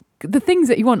know, the things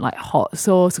that you want, like hot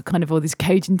sauce or kind of all this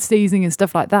Cajun seasoning and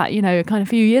stuff like that. You know, kind of a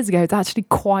few years ago, it's actually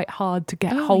quite hard to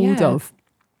get hold of.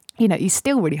 You know, it's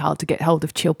still really hard to get hold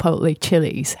of chipotle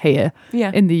chilies here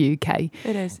in the UK.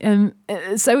 It is.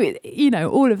 So,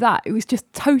 all of that, it was just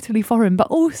totally foreign. But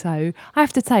also, I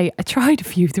have to say, I tried a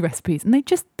few of the recipes and they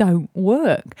just don't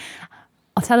work.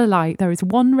 I'll tell a lie, there is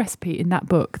one recipe in that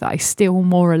book that I still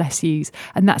more or less use,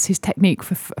 and that's his technique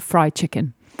for fried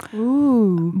chicken.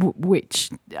 Ooh.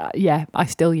 Which, I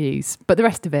still use. But the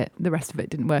rest of it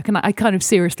didn't work. And I kind of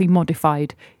seriously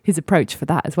modified his approach for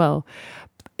that as well.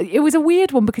 It was a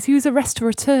weird one because he was a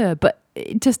restaurateur, but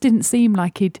it just didn't seem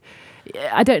like he'd.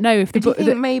 I don't know if the book.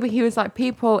 Maybe he was like,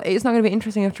 people, it's not going to be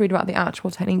interesting enough to read about the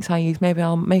actual techniques I use. Maybe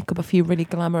I'll make up a few really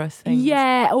glamorous things.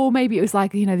 Yeah, or maybe it was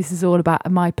like, this is all about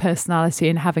my personality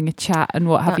and having a chat and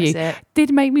what have you. It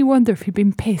did make me wonder if he'd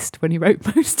been pissed when he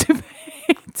wrote most of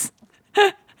it.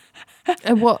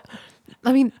 And what?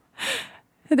 I mean,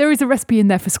 there is a recipe in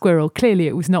there for squirrel. Clearly,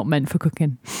 it was not meant for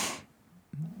cooking.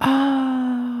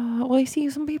 Well, you see,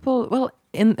 some people,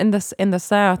 in the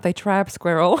south, they trap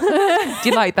squirrel. Do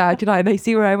you like that? They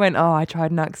see where I went? Oh, I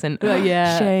tried an accent.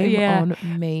 Shame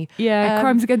on me. Yeah,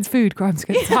 crimes against food, crimes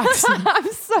against accent. I'm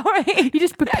sorry. You're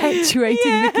just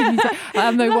perpetuating the thing. I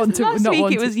have no one to last not week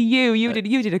want it was you. You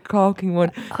did a corking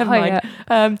one. Never mind.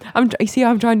 Yeah.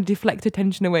 I'm trying to deflect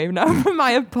attention away now from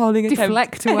my appalling attempt.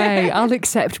 Deflect away. I'll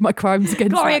accept my crimes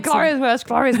against accent. Gloria's worse.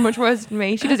 Gloria's much worse than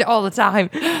me. She does it all the time.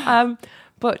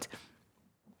 But.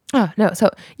 Oh, no. So,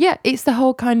 yeah, it's the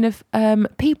whole kind of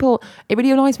people. It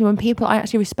really annoys me when people I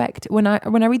actually respect, when I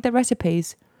read their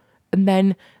recipes and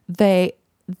then we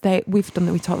talked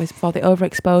about this before, the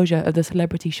overexposure of the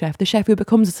celebrity chef, the chef who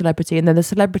becomes a celebrity, and then the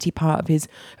celebrity part of his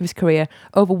career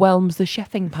overwhelms the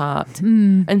chefing part.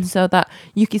 And so that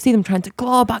you can see them trying to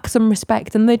claw back some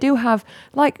respect. And they do have,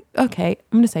 like, okay,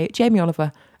 I'm going to say it, Jamie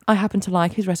Oliver. I happen to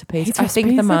like his recipes. I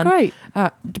think the man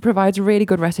provides really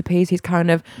good recipes.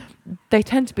 They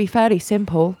tend to be fairly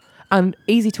simple and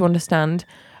easy to understand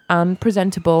and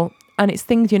presentable. And it's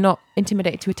things you're not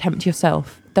intimidated to attempt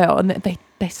yourself. They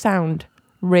sound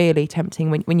really tempting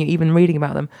when you're even reading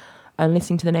about them and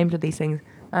listening to the names of these things.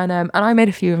 And I made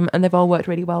a few of them and they've all worked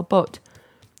really well. But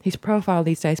his profile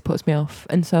these days puts me off.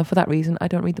 And so for that reason, I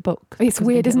don't read the book. It's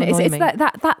weird, isn't it?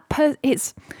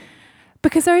 It's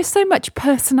because there is so much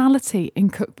personality in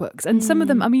cookbooks, and some of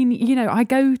them, I mean, I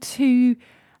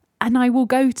will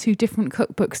go to different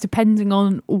cookbooks depending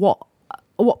on what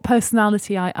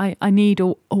personality I need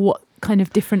or what kind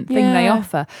of different thing they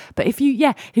offer. But if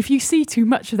you see too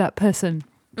much of that person,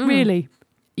 really,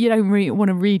 you don't really want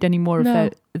to read any more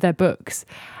of their books.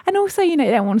 And also, they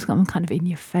don't want someone kind of in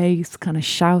your face, kind of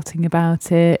shouting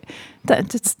about it. I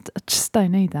just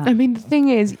don't need that. I mean, the thing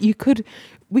is, we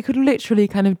could literally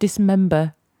kind of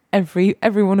dismember every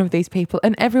one of these people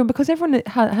and everyone, because everyone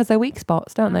has their weak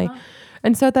spots, don't they?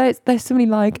 And so there's somebody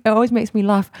like, it always makes me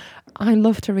laugh. I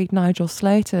love to read Nigel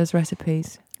Slater's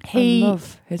recipes. I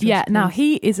love his recipes. Now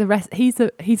he is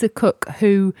he's a cook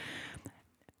who,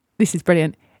 this is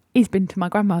brilliant. He's been to my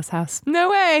grandma's house. No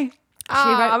way.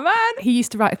 Man. He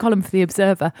used to write a column for The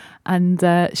Observer, and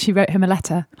she wrote him a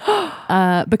letter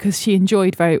because she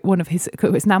enjoyed one of his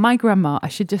cookbooks. Now, my grandma, I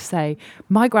should just say,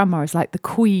 my grandma is like the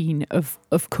queen of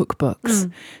cookbooks.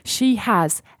 She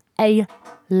has a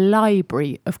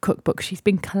library of cookbooks. She's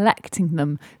been collecting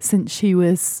them since she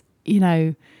was,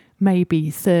 maybe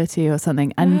 30 or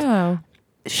something. And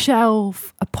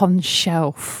shelf upon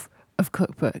shelf of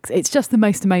cookbooks. It's just the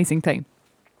most amazing thing.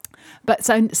 But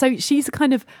so she's a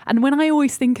kind of, and when I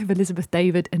always think of Elizabeth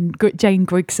David and Jane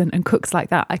Griggs and cooks like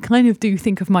that, I kind of do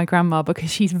think of my grandma,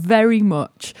 because she's very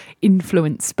much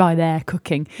influenced by their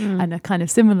cooking and a kind of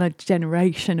similar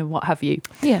generation and what have you.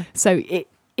 Yeah. So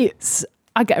it's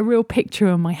I get a real picture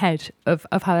in my head of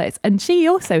how that is. And she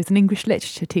also is an English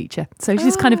literature teacher. So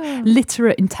she's kind of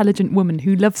literate, intelligent woman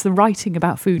who loves the writing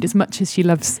about food as much as she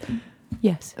loves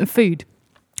food.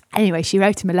 Anyway, she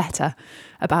wrote him a letter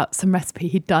about some recipe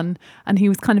he'd done, and he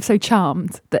was kind of so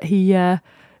charmed that he, the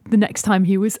next time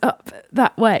he was up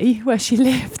that way where she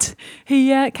lived,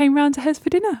 he came round to hers for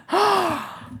dinner.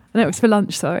 No, it was for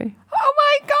lunch, sorry. Oh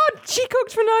my God, she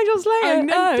cooked for Nigel Slater. I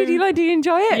know. Did he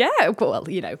enjoy it? Yeah, well,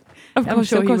 you know, of course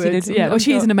he did. Yeah, well,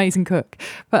 she is an amazing cook,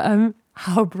 but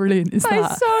how brilliant is that?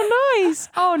 That's so nice.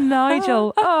 Oh,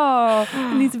 Nigel. Oh,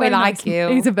 and he's a very nice,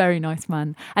 he's a very nice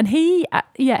man, and he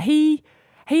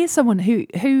is someone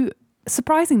who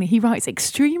surprisingly, he writes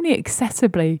extremely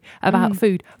accessibly about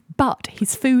food, but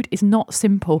his food is not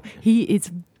simple. He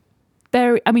is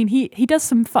very, I mean, he does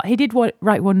some fun. He did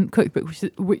write one cookbook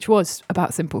which was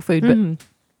about simple food, but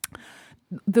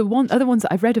the other ones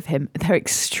that I've read of him, they're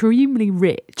extremely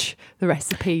rich, the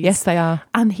recipes. Yes, they are.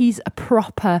 And he's a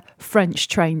proper French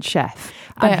trained chef.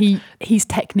 And his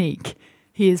technique,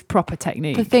 he is proper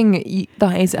technique. The thing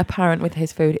that is apparent with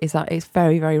his food is that it's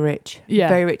very, very rich. Yeah.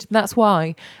 Very rich. That's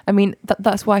why, I mean,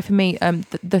 that's why for me,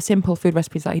 the simple food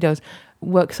recipes that he does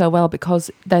work so well, because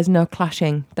there's no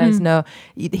clashing. There's no,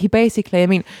 he basically, I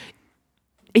mean,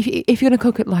 if you're going to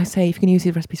cook it, like say, if you're going to use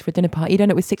these recipes for a dinner party, you don't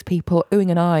do it with 6 people oohing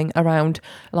and eyeing around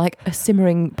like a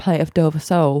simmering plate of Dover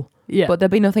sole. Yeah. But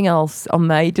there'd be nothing else on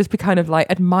there. You'd just be kind of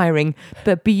like admiring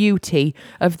the beauty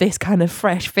of this kind of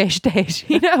fresh fish dish.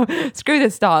 You know, screw the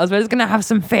starters, we're just going to have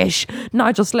some fish.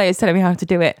 Nigel Slater's telling me how to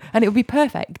do it. And it would be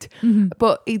perfect.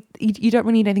 But you don't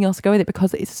really need anything else to go with it,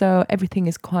 because it's so, everything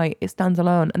is it stands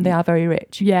alone, and they are very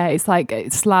rich. Yeah, it's like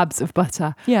slabs of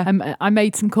butter. Yeah. I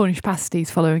made some Cornish pasties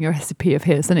following a recipe of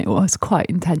his, and it was quite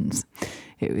intense.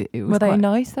 It was were they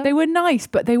nice though? They were nice,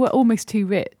 but they were almost too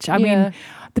rich. I mean,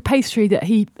 the pastry that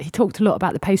he talked a lot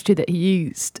about the pastry that he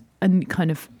used, and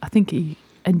kind of, I think he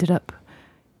ended up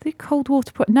the cold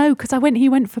water. No, because he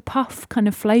went for puff, kind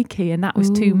of flaky, and that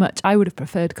was too much. I would have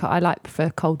preferred. I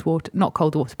prefer cold water, not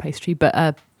cold water pastry,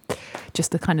 but just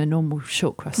the kind of normal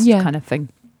short crust kind of thing.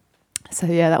 So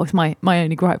yeah, that was my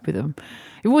only gripe with them.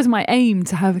 It was my aim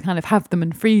to have them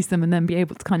and freeze them and then be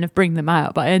able to kind of bring them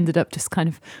out, but I ended up just kind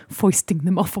of foisting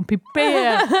them off on people.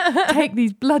 Beer, take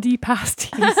these bloody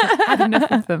pasties. I had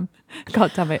enough of them.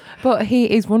 God damn it! But he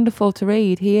is wonderful to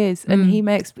read. He is, and he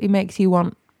makes you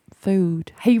want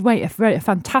food. He wrote a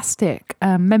fantastic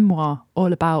memoir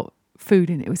all about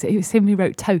food, and it was him who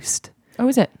wrote Toast. Oh,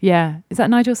 is it? Yeah. Is that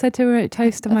Nigel said to wrote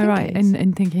Toast? Am I right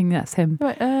in thinking that's him?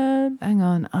 Right. Hang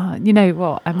on. You know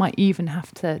what? I might even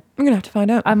have to. I'm going to have to find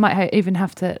out. I might even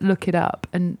have to look it up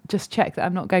and just check that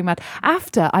I'm not going mad.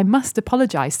 After, I must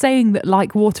apologise, saying that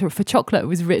Like Water for Chocolate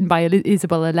was written by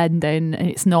Isabel Allende, and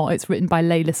it's not. It's written by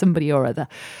Layla somebody or other.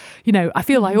 You know, I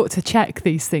feel I ought to check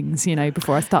these things, you know,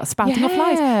 before I start spouting off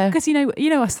lies. Because, you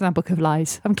know us in that Book of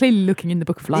Lies. I'm clearly looking in the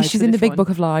Book of Lies. She's in the big Book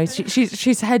of Lies.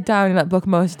 She's head down in that book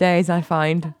most days, I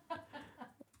find.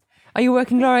 Are you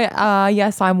working, Gloria?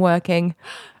 Yes, I'm working.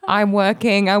 I'm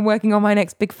working on my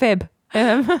next big fib.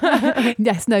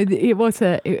 Yes, no, it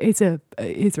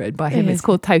is written by him. It's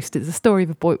called Toast. It's a story of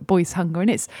a boy's hunger,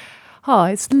 and it's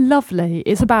lovely.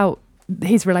 It's about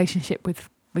his relationship with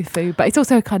food, but it's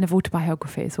also a kind of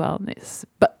autobiography as well, and it's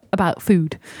about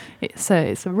food. It's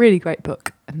a really great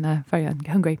book, and very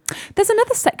hungry. There's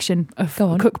another section of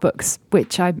cookbooks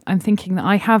which I'm thinking that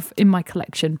I have in my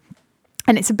collection,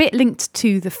 and it's a bit linked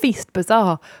to the Feast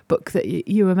Bazaar book that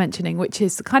you were mentioning, which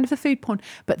is kind of a food porn,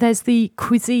 but there's the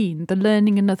cuisine, the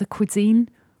Learning Another Cuisine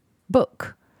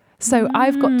book. So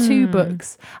I've got 2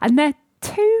 books, and they're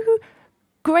 2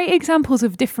 great examples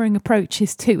of differing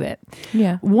approaches to it.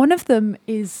 Yeah. One of them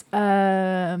is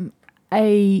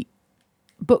a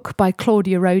book by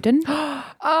Claudia Roden.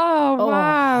 Oh,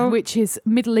 wow. Which is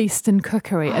Middle Eastern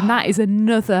cookery. And that is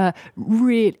another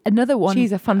one.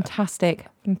 She's a fantastic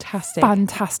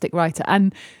writer.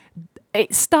 And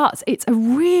it's a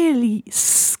really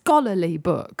scholarly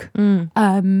book.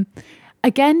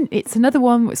 Again, it's another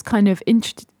one that's kind of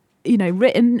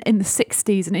written in the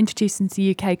 60s and introduced into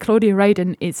the UK. Claudia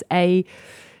Roden is a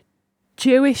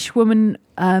Jewish woman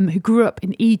who grew up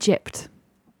in Egypt,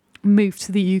 moved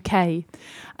to the UK.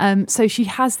 So she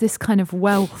has this kind of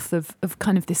wealth of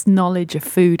kind of this knowledge of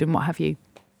food and what have you.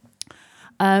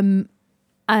 So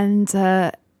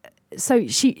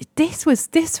this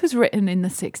was written in the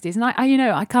 60s, and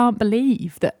I can't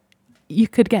believe that you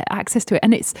could get access to it.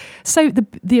 And it's so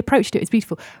the approach to it is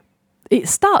beautiful. It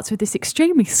starts with this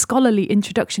extremely scholarly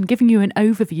introduction, giving you an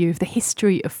overview of the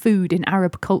history of food in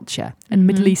Arab culture and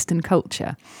Middle Eastern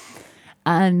culture,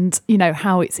 and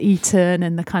how it's eaten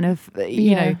and the kind of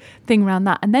thing around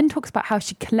that. And then talks about how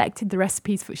she collected the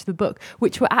recipes for the book,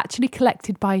 which were actually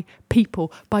collected by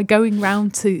people by going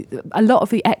round to a lot of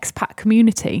the expat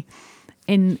community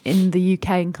in the UK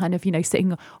and kind of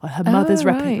sitting on her mother's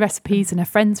recipes and her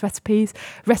friends' recipes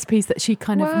that she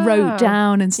kind of wrote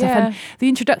down and stuff. And the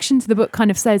introduction to the book kind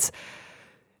of says,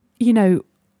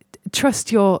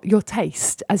 trust your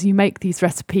taste as you make these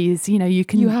recipes.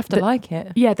 You have to like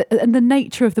it. Yeah, and the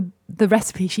nature of the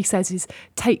recipe, she says, is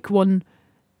take one,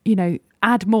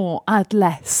 add more, add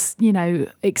less.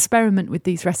 Experiment with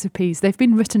these recipes. They've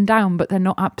been written down, but they're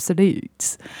not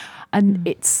absolutes. And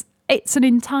it's an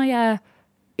entire.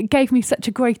 It gave me such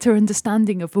a greater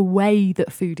understanding of the way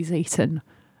that food is eaten.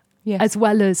 Yes. As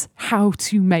well as how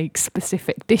to make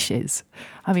specific dishes.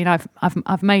 I mean,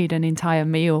 I've made an entire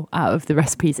meal out of the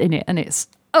recipes in it, and it's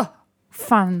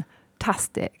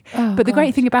fantastic. But the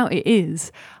great thing about it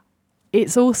is,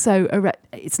 it's also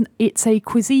it's a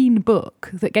cuisine book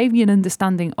that gave me an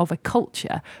understanding of a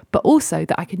culture, but also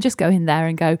that I can just go in there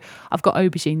and go, I've got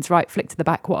aubergines, right? Flick to the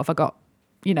back. What have I got?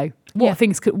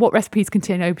 What recipes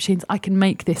contain aubergines? I can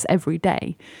make this every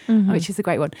day, which is a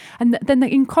great one. And then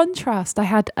in contrast, I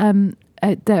had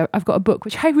I've got a book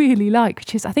which I really like,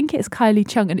 which is, I think it's Kylie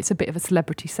Chung, and it's a bit of a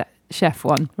celebrity chef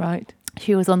one. Right.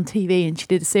 She was on TV and she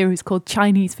did a series called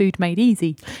Chinese Food Made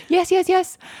Easy. Yes.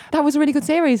 That was a really good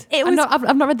series. I've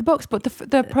not read the books, but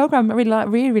the program, I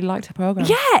really liked the program.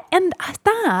 Yeah, and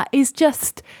that is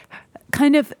just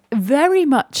kind of very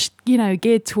much,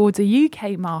 geared towards a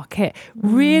UK market.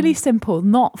 Really simple,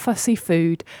 not fussy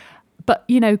food, but,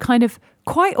 kind of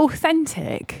quite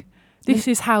authentic. This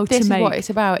is how to make. This is what it's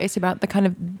about. It's about the kind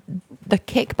of the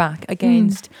kickback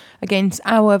against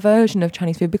our version of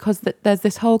Chinese food, because there's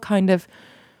this whole kind of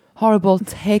horrible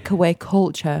takeaway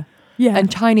culture. Yeah.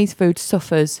 And Chinese food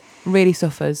really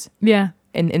suffers. Yeah.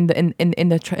 In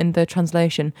the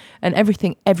translation, and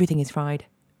everything is fried.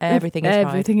 Everything is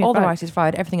fried. All the rice is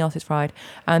fried. Everything else is fried,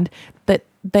 and that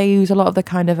they use a lot of the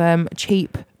kind of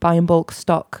cheap buy in bulk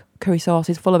stock curry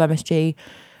sauces full of MSG,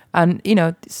 and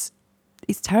it's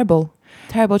terrible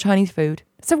Chinese food.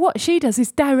 So what she does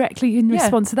is directly in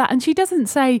response to that, and she doesn't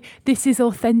say this is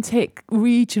authentic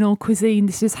regional cuisine.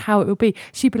 This is how it will be.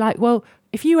 She'd be like, well,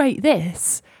 if you ate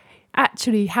this,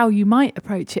 actually, how you might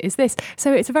approach it is this.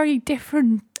 So it's a very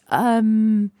different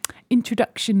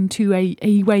introduction to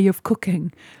a way of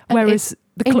cooking, whereas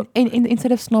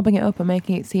instead of snobbing it up and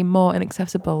making it seem more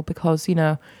inaccessible, because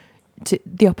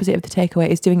the opposite of the takeaway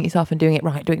is doing it yourself and doing it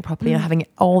right, doing it properly, and having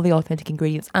all the authentic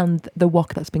ingredients and the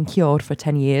wok that's been cured for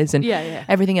 10 years and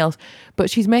everything else. But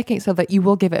she's making it so that you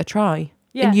will give it a try.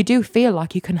 Yeah. And you do feel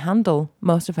like you can handle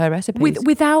most of her recipes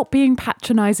without being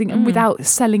patronising and without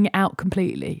selling it out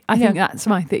completely. I think that's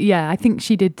my thing. Yeah, I think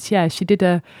she did. Yeah, she did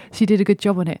a good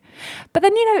job on it. But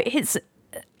then it's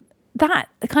that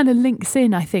kind of links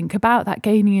in. I think about that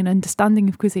gaining an understanding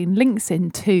of cuisine links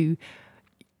into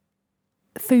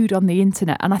food on the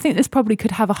internet, and I think this probably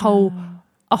could have a whole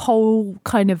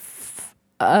kind of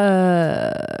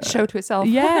show to itself.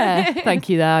 Yeah, thank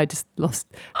you. There, I just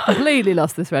completely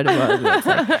lost the thread of what I was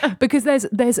going to say. Because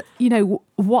there's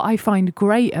what I find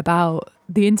great about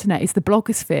the internet is the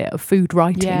blogosphere of food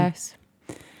writing. Yes.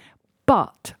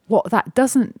 But what that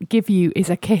doesn't give you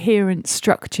is a coherent,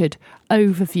 structured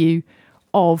overview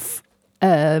of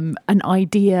an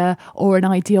idea or an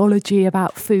ideology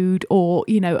about food, or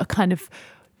a kind of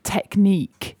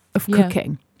technique of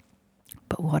cooking.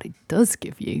 But what it does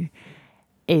give you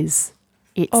is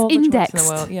it's all indexed. The choice in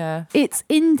the world, yeah. It's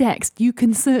indexed. You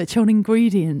can search on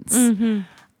ingredients,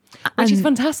 which is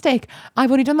fantastic.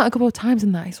 I've only done that a couple of times,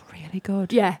 and that is really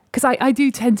good. Yeah, because I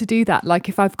do tend to do that. Like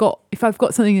if I've got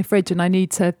something in the fridge and I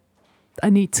need to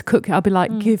cook it, I'll be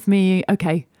like, give me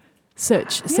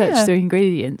search through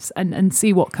ingredients and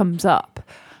see what comes up.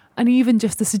 And even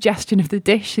just a suggestion of the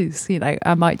dishes,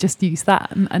 I might just use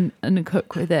that and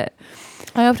cook with it.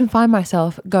 I often find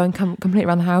myself going completely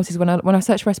around the houses when I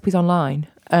search recipes online,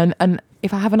 and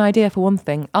if I have an idea for one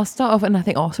thing, I'll start off and I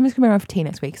think, something's coming around for tea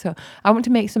next week, so I want to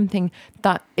make something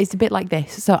that is a bit like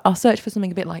this, so I'll search for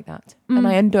something a bit like that, and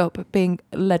I end up being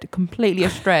led completely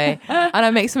astray, and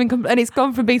I make something, and it's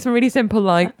gone from being something really simple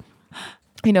like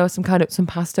some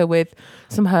pasta with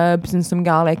some herbs and some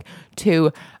garlic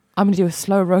to I'm going to do a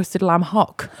slow roasted lamb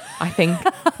hock, I think,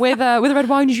 with a red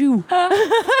wine jus.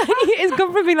 It's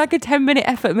gone from having like a 10-minute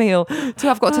effort meal, so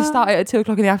I've got to start it at 2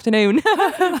 o'clock in the afternoon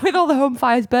with all the home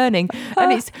fires burning.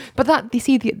 And you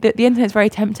see, the internet's very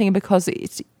tempting because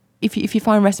it's, if you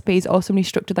find recipes or somebody's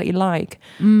structure that you like,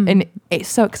 and it's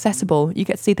so accessible, you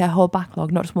get to see their whole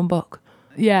backlog, not just one book.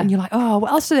 Yeah. And you're like, oh,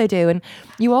 what else do they do? And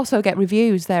you also get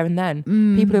reviews there and then.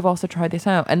 People who've also tried this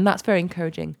out. And that's very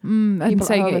encouraging. And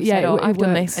saying, said, I've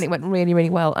done this and it went really, really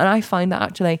well. And I find that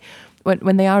actually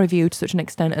when they are reviewed to such an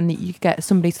extent and you get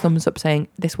somebody's thumbs up saying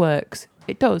this works,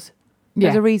 it does.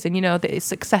 There's a reason, that it's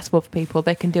successful for people.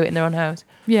 They can do it in their own house.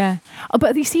 Yeah.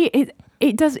 But you see,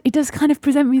 it does kind of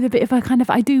present me with a bit of a kind of,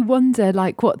 I do wonder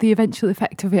like what the eventual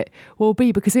effect of it will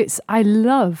be, because I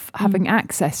love having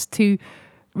access to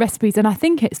recipes, and I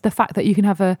think it's the fact that you can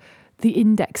have the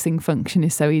indexing function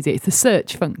is so easy. It's the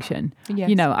search function.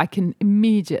 Yes. I can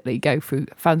immediately go through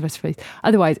found recipes.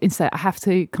 Otherwise, instead I have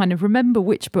to kind of remember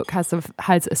which book has a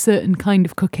certain kind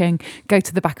of cooking, go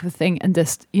to the back of the thing and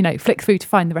just, flick through to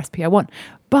find the recipe I want.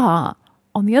 But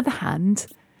on the other hand,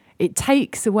 it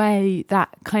takes away that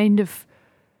kind of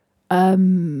I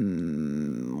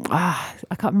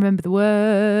can't remember the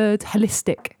word,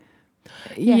 holistic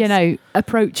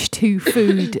approach to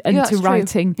food and to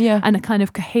writing, and a kind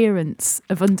of coherence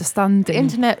of understanding. The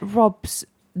internet robs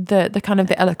the kind of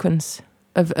the eloquence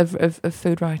of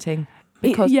food writing,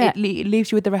 because it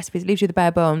leaves you with the recipes, it leaves you with the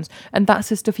bare bones, and that's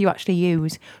the stuff you actually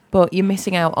use, but you're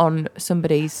missing out on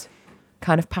somebody's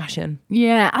kind of passion.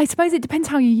 Yeah, I suppose it depends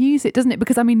how you use it, doesn't it?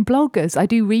 Because I mean, bloggers, I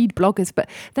do read bloggers, but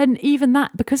then even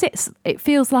that, because it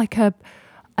feels like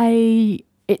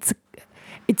it's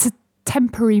a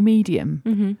temporary medium.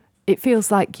 Mm-hmm. It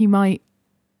feels like you might,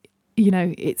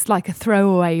 it's like a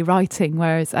throwaway writing,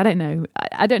 whereas I don't know,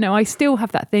 I still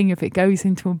have that thing, if it goes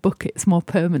into a book it's more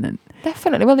permanent.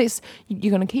 Definitely. Well,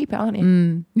 you're going to keep it, aren't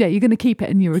you? Yeah, you're going to keep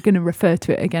it and you're going to refer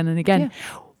to it again and again,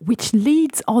 which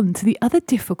leads on to the other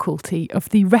difficulty of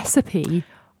the recipe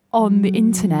on the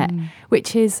internet,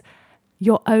 which is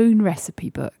your own recipe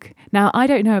book. Now, I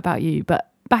don't know about you,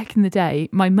 but back in the day,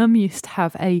 my mum used to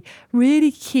have a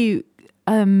really cute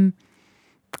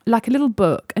like a little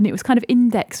book, and it was kind of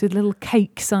indexed with a little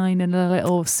cake sign and a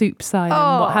little soup sign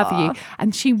and what have you.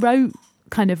 And she wrote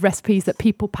kind of recipes that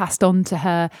people passed on to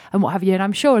her and what have you. And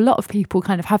I'm sure a lot of people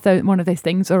kind of have one of those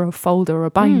things, or a folder or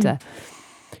a binder.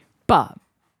 But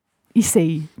you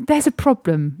see, there's a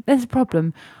problem.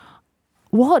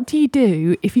 What do you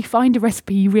do if you find a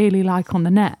recipe you really like on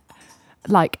the net?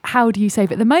 Like, how do you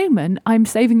save it? At the moment, I'm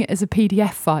saving it as a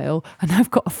PDF file, and I've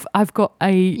got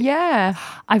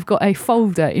a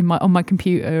folder on my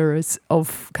computer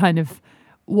of kind of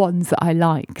ones that I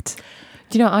liked.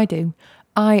 Do you know what I do?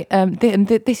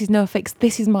 This is no fix.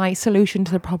 This is my solution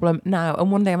to the problem now.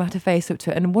 And one day I'm going to have to face up to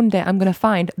it. And one day I'm going to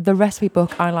find the recipe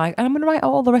book I like, and I'm going to write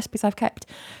all the recipes I've kept.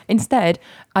 Instead,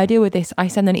 I deal with this. I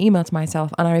send an email to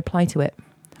myself and I reply to it.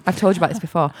 I've told you about this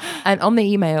before. And on the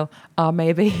email are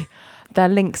maybe they're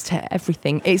links to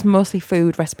everything. It's mostly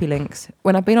food recipe links.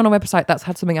 When I've been on a website that's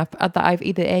had something that I've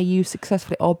either A, used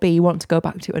successfully, or B, want to go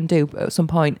back to and do at some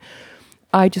point,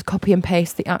 I just copy and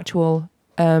paste the actual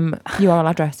URL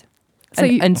address.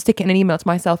 And stick it in an email to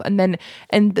myself, and then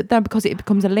because it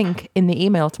becomes a link in the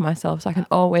email to myself, so I can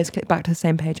always click back to the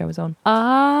same page I was on.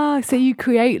 So you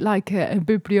create like a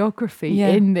bibliography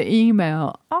in the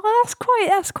email. That's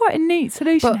quite a neat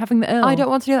solution, but having the URL. I don't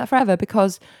want to do that forever,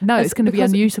 because it's going to be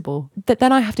unusable.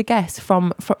 Then I have to guess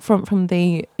from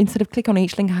the, instead of click on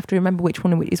each link, I have to remember which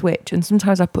one is which, and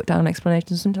sometimes I put down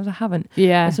explanations, sometimes I haven't.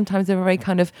 Yeah, and sometimes they're very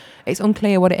kind of, it's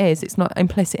unclear what it is. It's not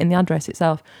implicit in the address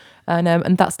itself.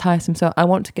 And that's tiresome. So I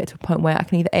want to get to a point where I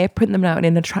can either print them out in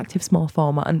an attractive small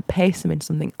format and paste them into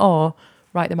something, or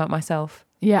write them out myself.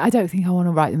 Yeah, I don't think I want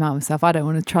to write them out myself. I don't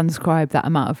want to transcribe that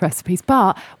amount of recipes.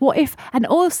 But what if, and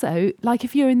also, like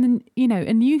if you're in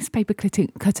a newspaper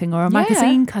cutting or a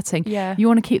magazine cutting, you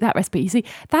want to keep that recipe. You see,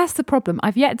 that's the problem.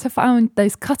 I've yet to find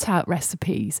those cutout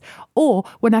recipes, or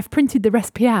when I've printed the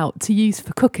recipe out to use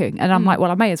for cooking, and I'm like,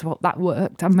 well, that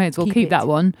worked. I may as well keep that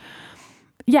one.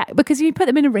 Yeah, because you put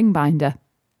them in a ring binder.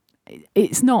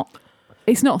 It's not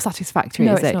satisfactory,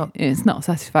 is it? Not. It's not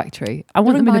satisfactory. I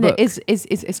want them in a book. Is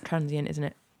transient, isn't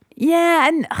it? Yeah,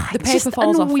 and the paper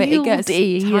falls off it. It gets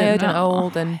tired and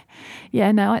old, and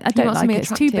I don't like it.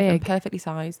 It's too big, and perfectly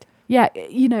sized. Yeah,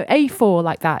 A4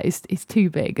 like that is too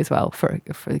big as well for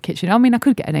the kitchen. I mean, I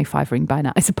could get an A5 ring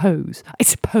binder, I suppose,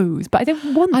 but I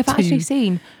don't want to. I've actually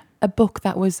seen a book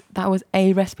that was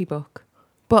a recipe book.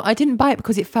 But I didn't buy it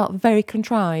because it felt very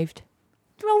contrived.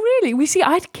 Well, really? We see,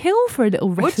 I'd kill for a little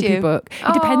recipe book.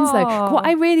 It depends, though. What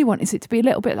I really want is it to be a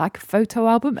little bit like a photo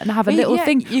album, and have a little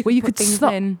thing where you could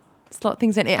slot in. slot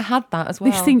things in. It had that as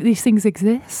well. These things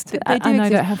exist. They do I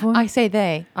exist. don't have one. I say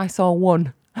they. I saw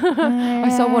one. I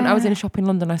saw one. I was in a shop in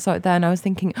London. I saw it there, and I was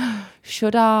thinking,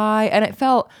 should I? And it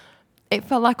felt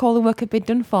like all the work had been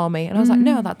done for me. And I was like,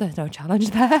 no, there's no challenge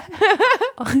there.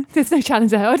 There's no challenge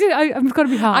there. I've got to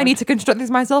be hard. I need to construct this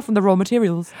myself from the raw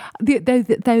materials. Though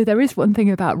there is one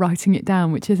thing about writing it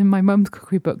down, which is in my mum's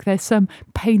cookery book. There's some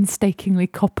painstakingly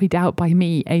copied out by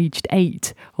me, aged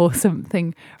 8 or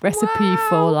something, recipe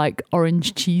for like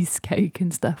orange cheesecake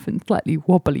and stuff, and slightly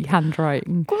wobbly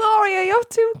handwriting. Gloria, you're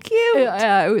too cute.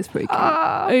 Yeah, it was pretty cute.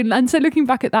 And so looking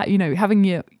back at that, having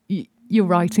your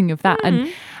writing of that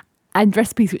and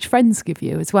recipes which friends give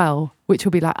you as well, which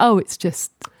will be like, oh, it's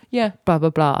just blah blah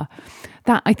blah.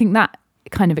 I think that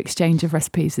kind of exchange of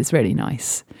recipes is really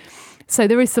nice. So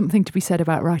there is something to be said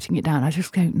about writing it down. I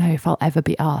just don't know if I'll ever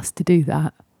be asked to do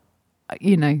that.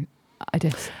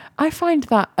 I find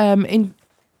that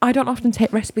I don't often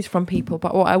take recipes from people,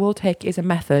 but what I will take is a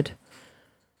method.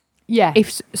 Yeah.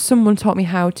 If someone taught me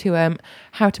how to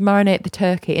marinate the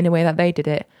turkey in a way that they did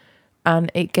it,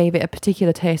 and it gave it a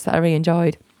particular taste that I really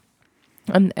enjoyed,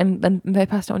 and then they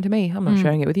passed it on to me. I'm not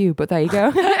sharing it with you, but there you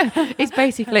go. It's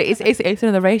basically it's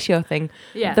another ratio thing.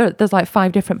 Yeah. There's like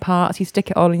 5 different parts. You stick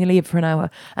it all and you leave it for an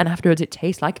hour, and afterwards it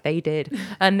tastes like they did,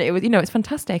 and it was it's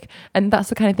fantastic. And that's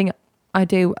the kind of thing I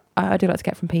do like to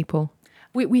get from people.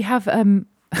 We have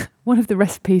one of the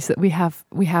recipes that we have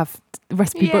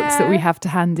recipe books that we have to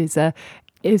hand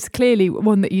is clearly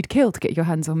one that you'd kill to get your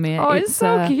hands on me. Oh, it's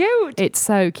so cute. It's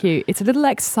so cute. It's a little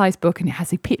exercise book, and it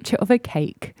has a picture of a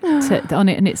cake on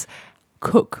it, and it's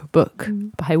Cookbook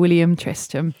by William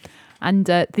Tristram. And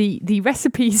the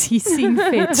recipes he's seen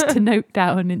fit to note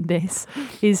down in this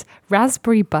is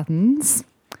raspberry buns,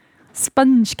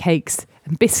 sponge cakes,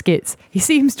 and biscuits. He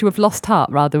seems to have lost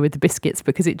heart rather with the biscuits,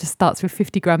 because it just starts with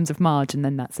 50 grams of marge and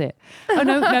then that's it. Oh,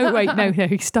 no,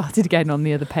 he started again on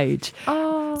the other page.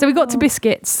 Oh. So we got to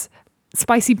biscuits,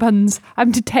 spicy buns.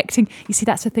 I'm detecting, you see,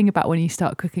 that's the thing about when you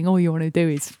start cooking, all you want to do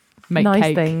is make nice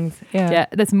cake. Things. Yeah,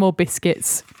 there's more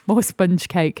biscuits, more sponge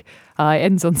cake. It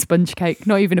ends on sponge cake,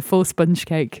 not even a full sponge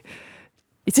cake.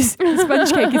 It's just,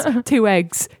 sponge cake is 2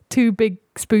 eggs, 2 big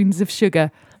spoons of sugar,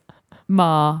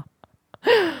 Ma.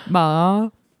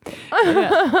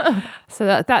 So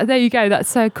that there you go.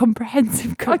 That's a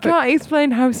comprehensive cookbook. I can't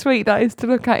explain how sweet that is to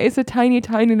look at. It's a tiny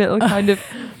little kind of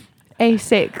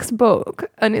A6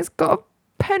 book, and it's got a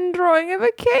pen drawing of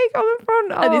a cake on the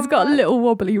front, and it's got a little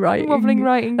wobbly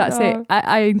writing. That's it.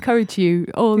 I encourage you,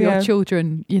 all your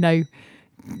children,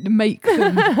 make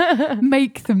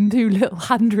them do little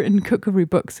handwritten cookery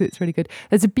books. It's really good.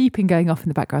 There's a beeping going off in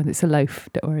the background. It's a loaf.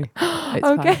 Don't worry. It's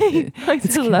okay. Fine.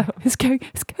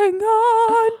 It's going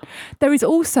on. There is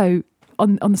also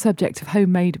on the subject of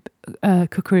homemade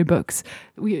cookery books.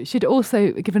 We should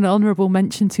also give an honourable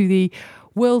mention to the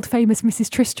world famous Mrs.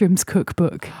 Tristram's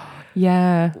cookbook.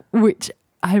 Yeah, which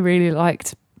I really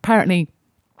liked. Apparently,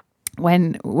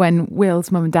 when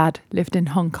Will's mum and dad lived in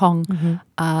Hong Kong,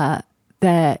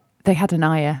 they had an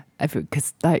ayah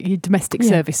because your domestic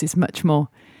service is much more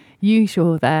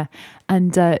usual there,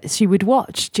 and she would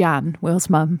watch Jan, Will's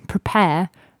mum, prepare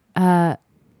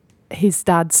his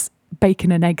dad's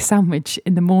bacon and egg sandwich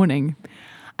in the morning,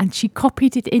 and she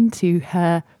copied it into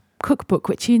her cookbook,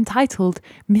 which she entitled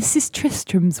Mrs.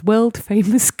 Tristram's World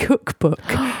Famous Cookbook,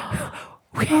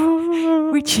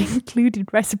 which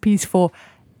included recipes for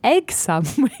egg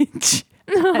sandwich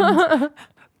and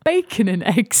bacon and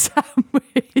egg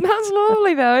sandwich. That's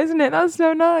lovely though, isn't it? That's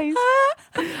so nice.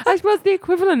 I suppose the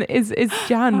equivalent is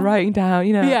Jan writing down,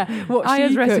 what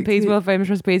Aya's recipes, world famous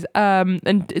recipes,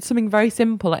 and it's something very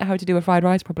simple, like how to do a fried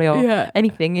rice probably, or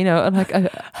anything, like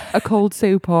a cold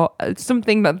soup, or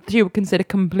something that she would consider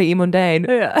completely mundane.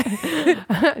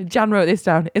 Jan wrote this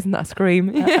down. Isn't that a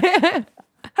scream?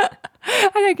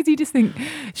 I know, because you just think,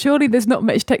 surely there's not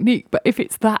much technique, but if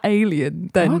it's that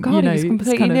alien, then it's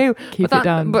completely new. Keep it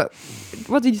down. But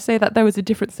what did you say, that there was a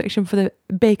different section for the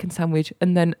bacon sandwich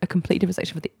and then a completely different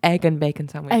section for the egg and bacon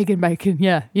sandwich? Egg and bacon,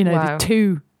 wow. The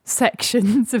 2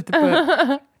 sections of the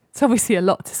book. It's obviously a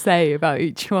lot to say about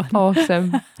each one.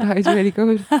 Awesome. That is really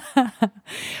good. But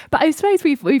I suppose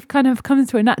we've kind of come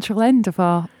to a natural end of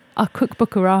our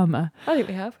cookbookorama. I think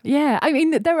we have. Yeah, I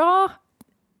mean,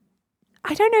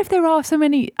 I don't know if there are so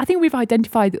many. I think we've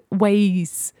identified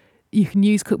ways you can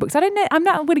use cookbooks. I don't know. I'm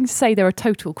not willing to say there are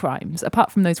total crimes,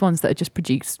 apart from those ones that are just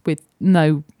produced with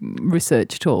no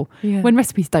research at all. Yeah. When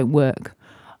recipes don't work,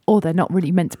 or they're not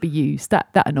really meant to be used, that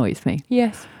annoys me.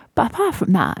 Yes. But apart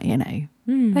from that,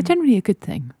 they're generally a good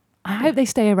thing. I hope they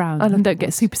stay around and don't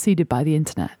get superseded by the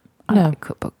internet. I like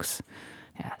cookbooks.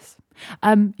 Yes.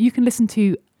 You can listen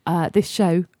to this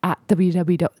show at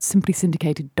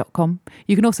www.simplysyndicated.com.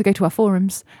 You can also go to our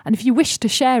forums, and if you wish to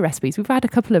share recipes, we've had a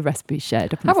couple of recipes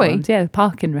shared up in the forums. Yeah, the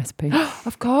parking recipe.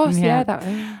 Of course, yeah. That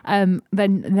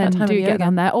then do get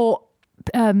on there. Or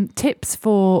tips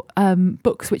for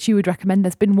books which you would recommend.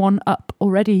 There's been one up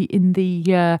already in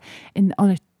the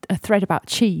on a thread about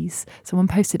cheese. Someone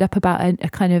posted up about a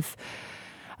kind of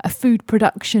a food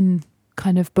production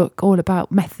kind of book, all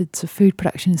about methods of food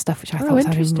production and stuff, which I thought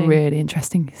sounded really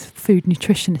interesting. It's food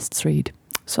nutritionists read.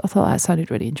 So I thought that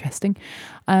sounded really interesting.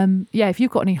 If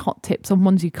you've got any hot tips on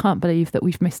ones you can't believe that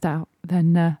we've missed out,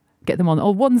 then get them on.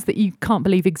 Or ones that you can't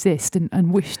believe exist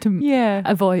and wish to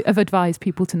advise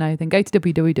people to know, then go to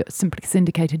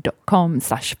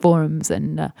www.simplysyndicated.com/forums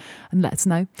and let us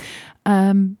know.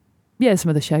 Some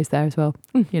of the shows there as well.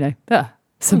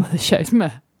 Some of the shows.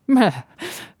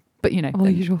 But all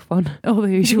the usual fun. All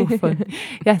the usual fun.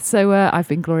 So I've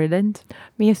been Gloria Lindh.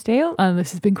 Mia Steele. And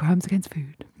this has been Crimes Against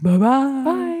Food. Bye-bye.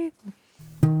 Bye.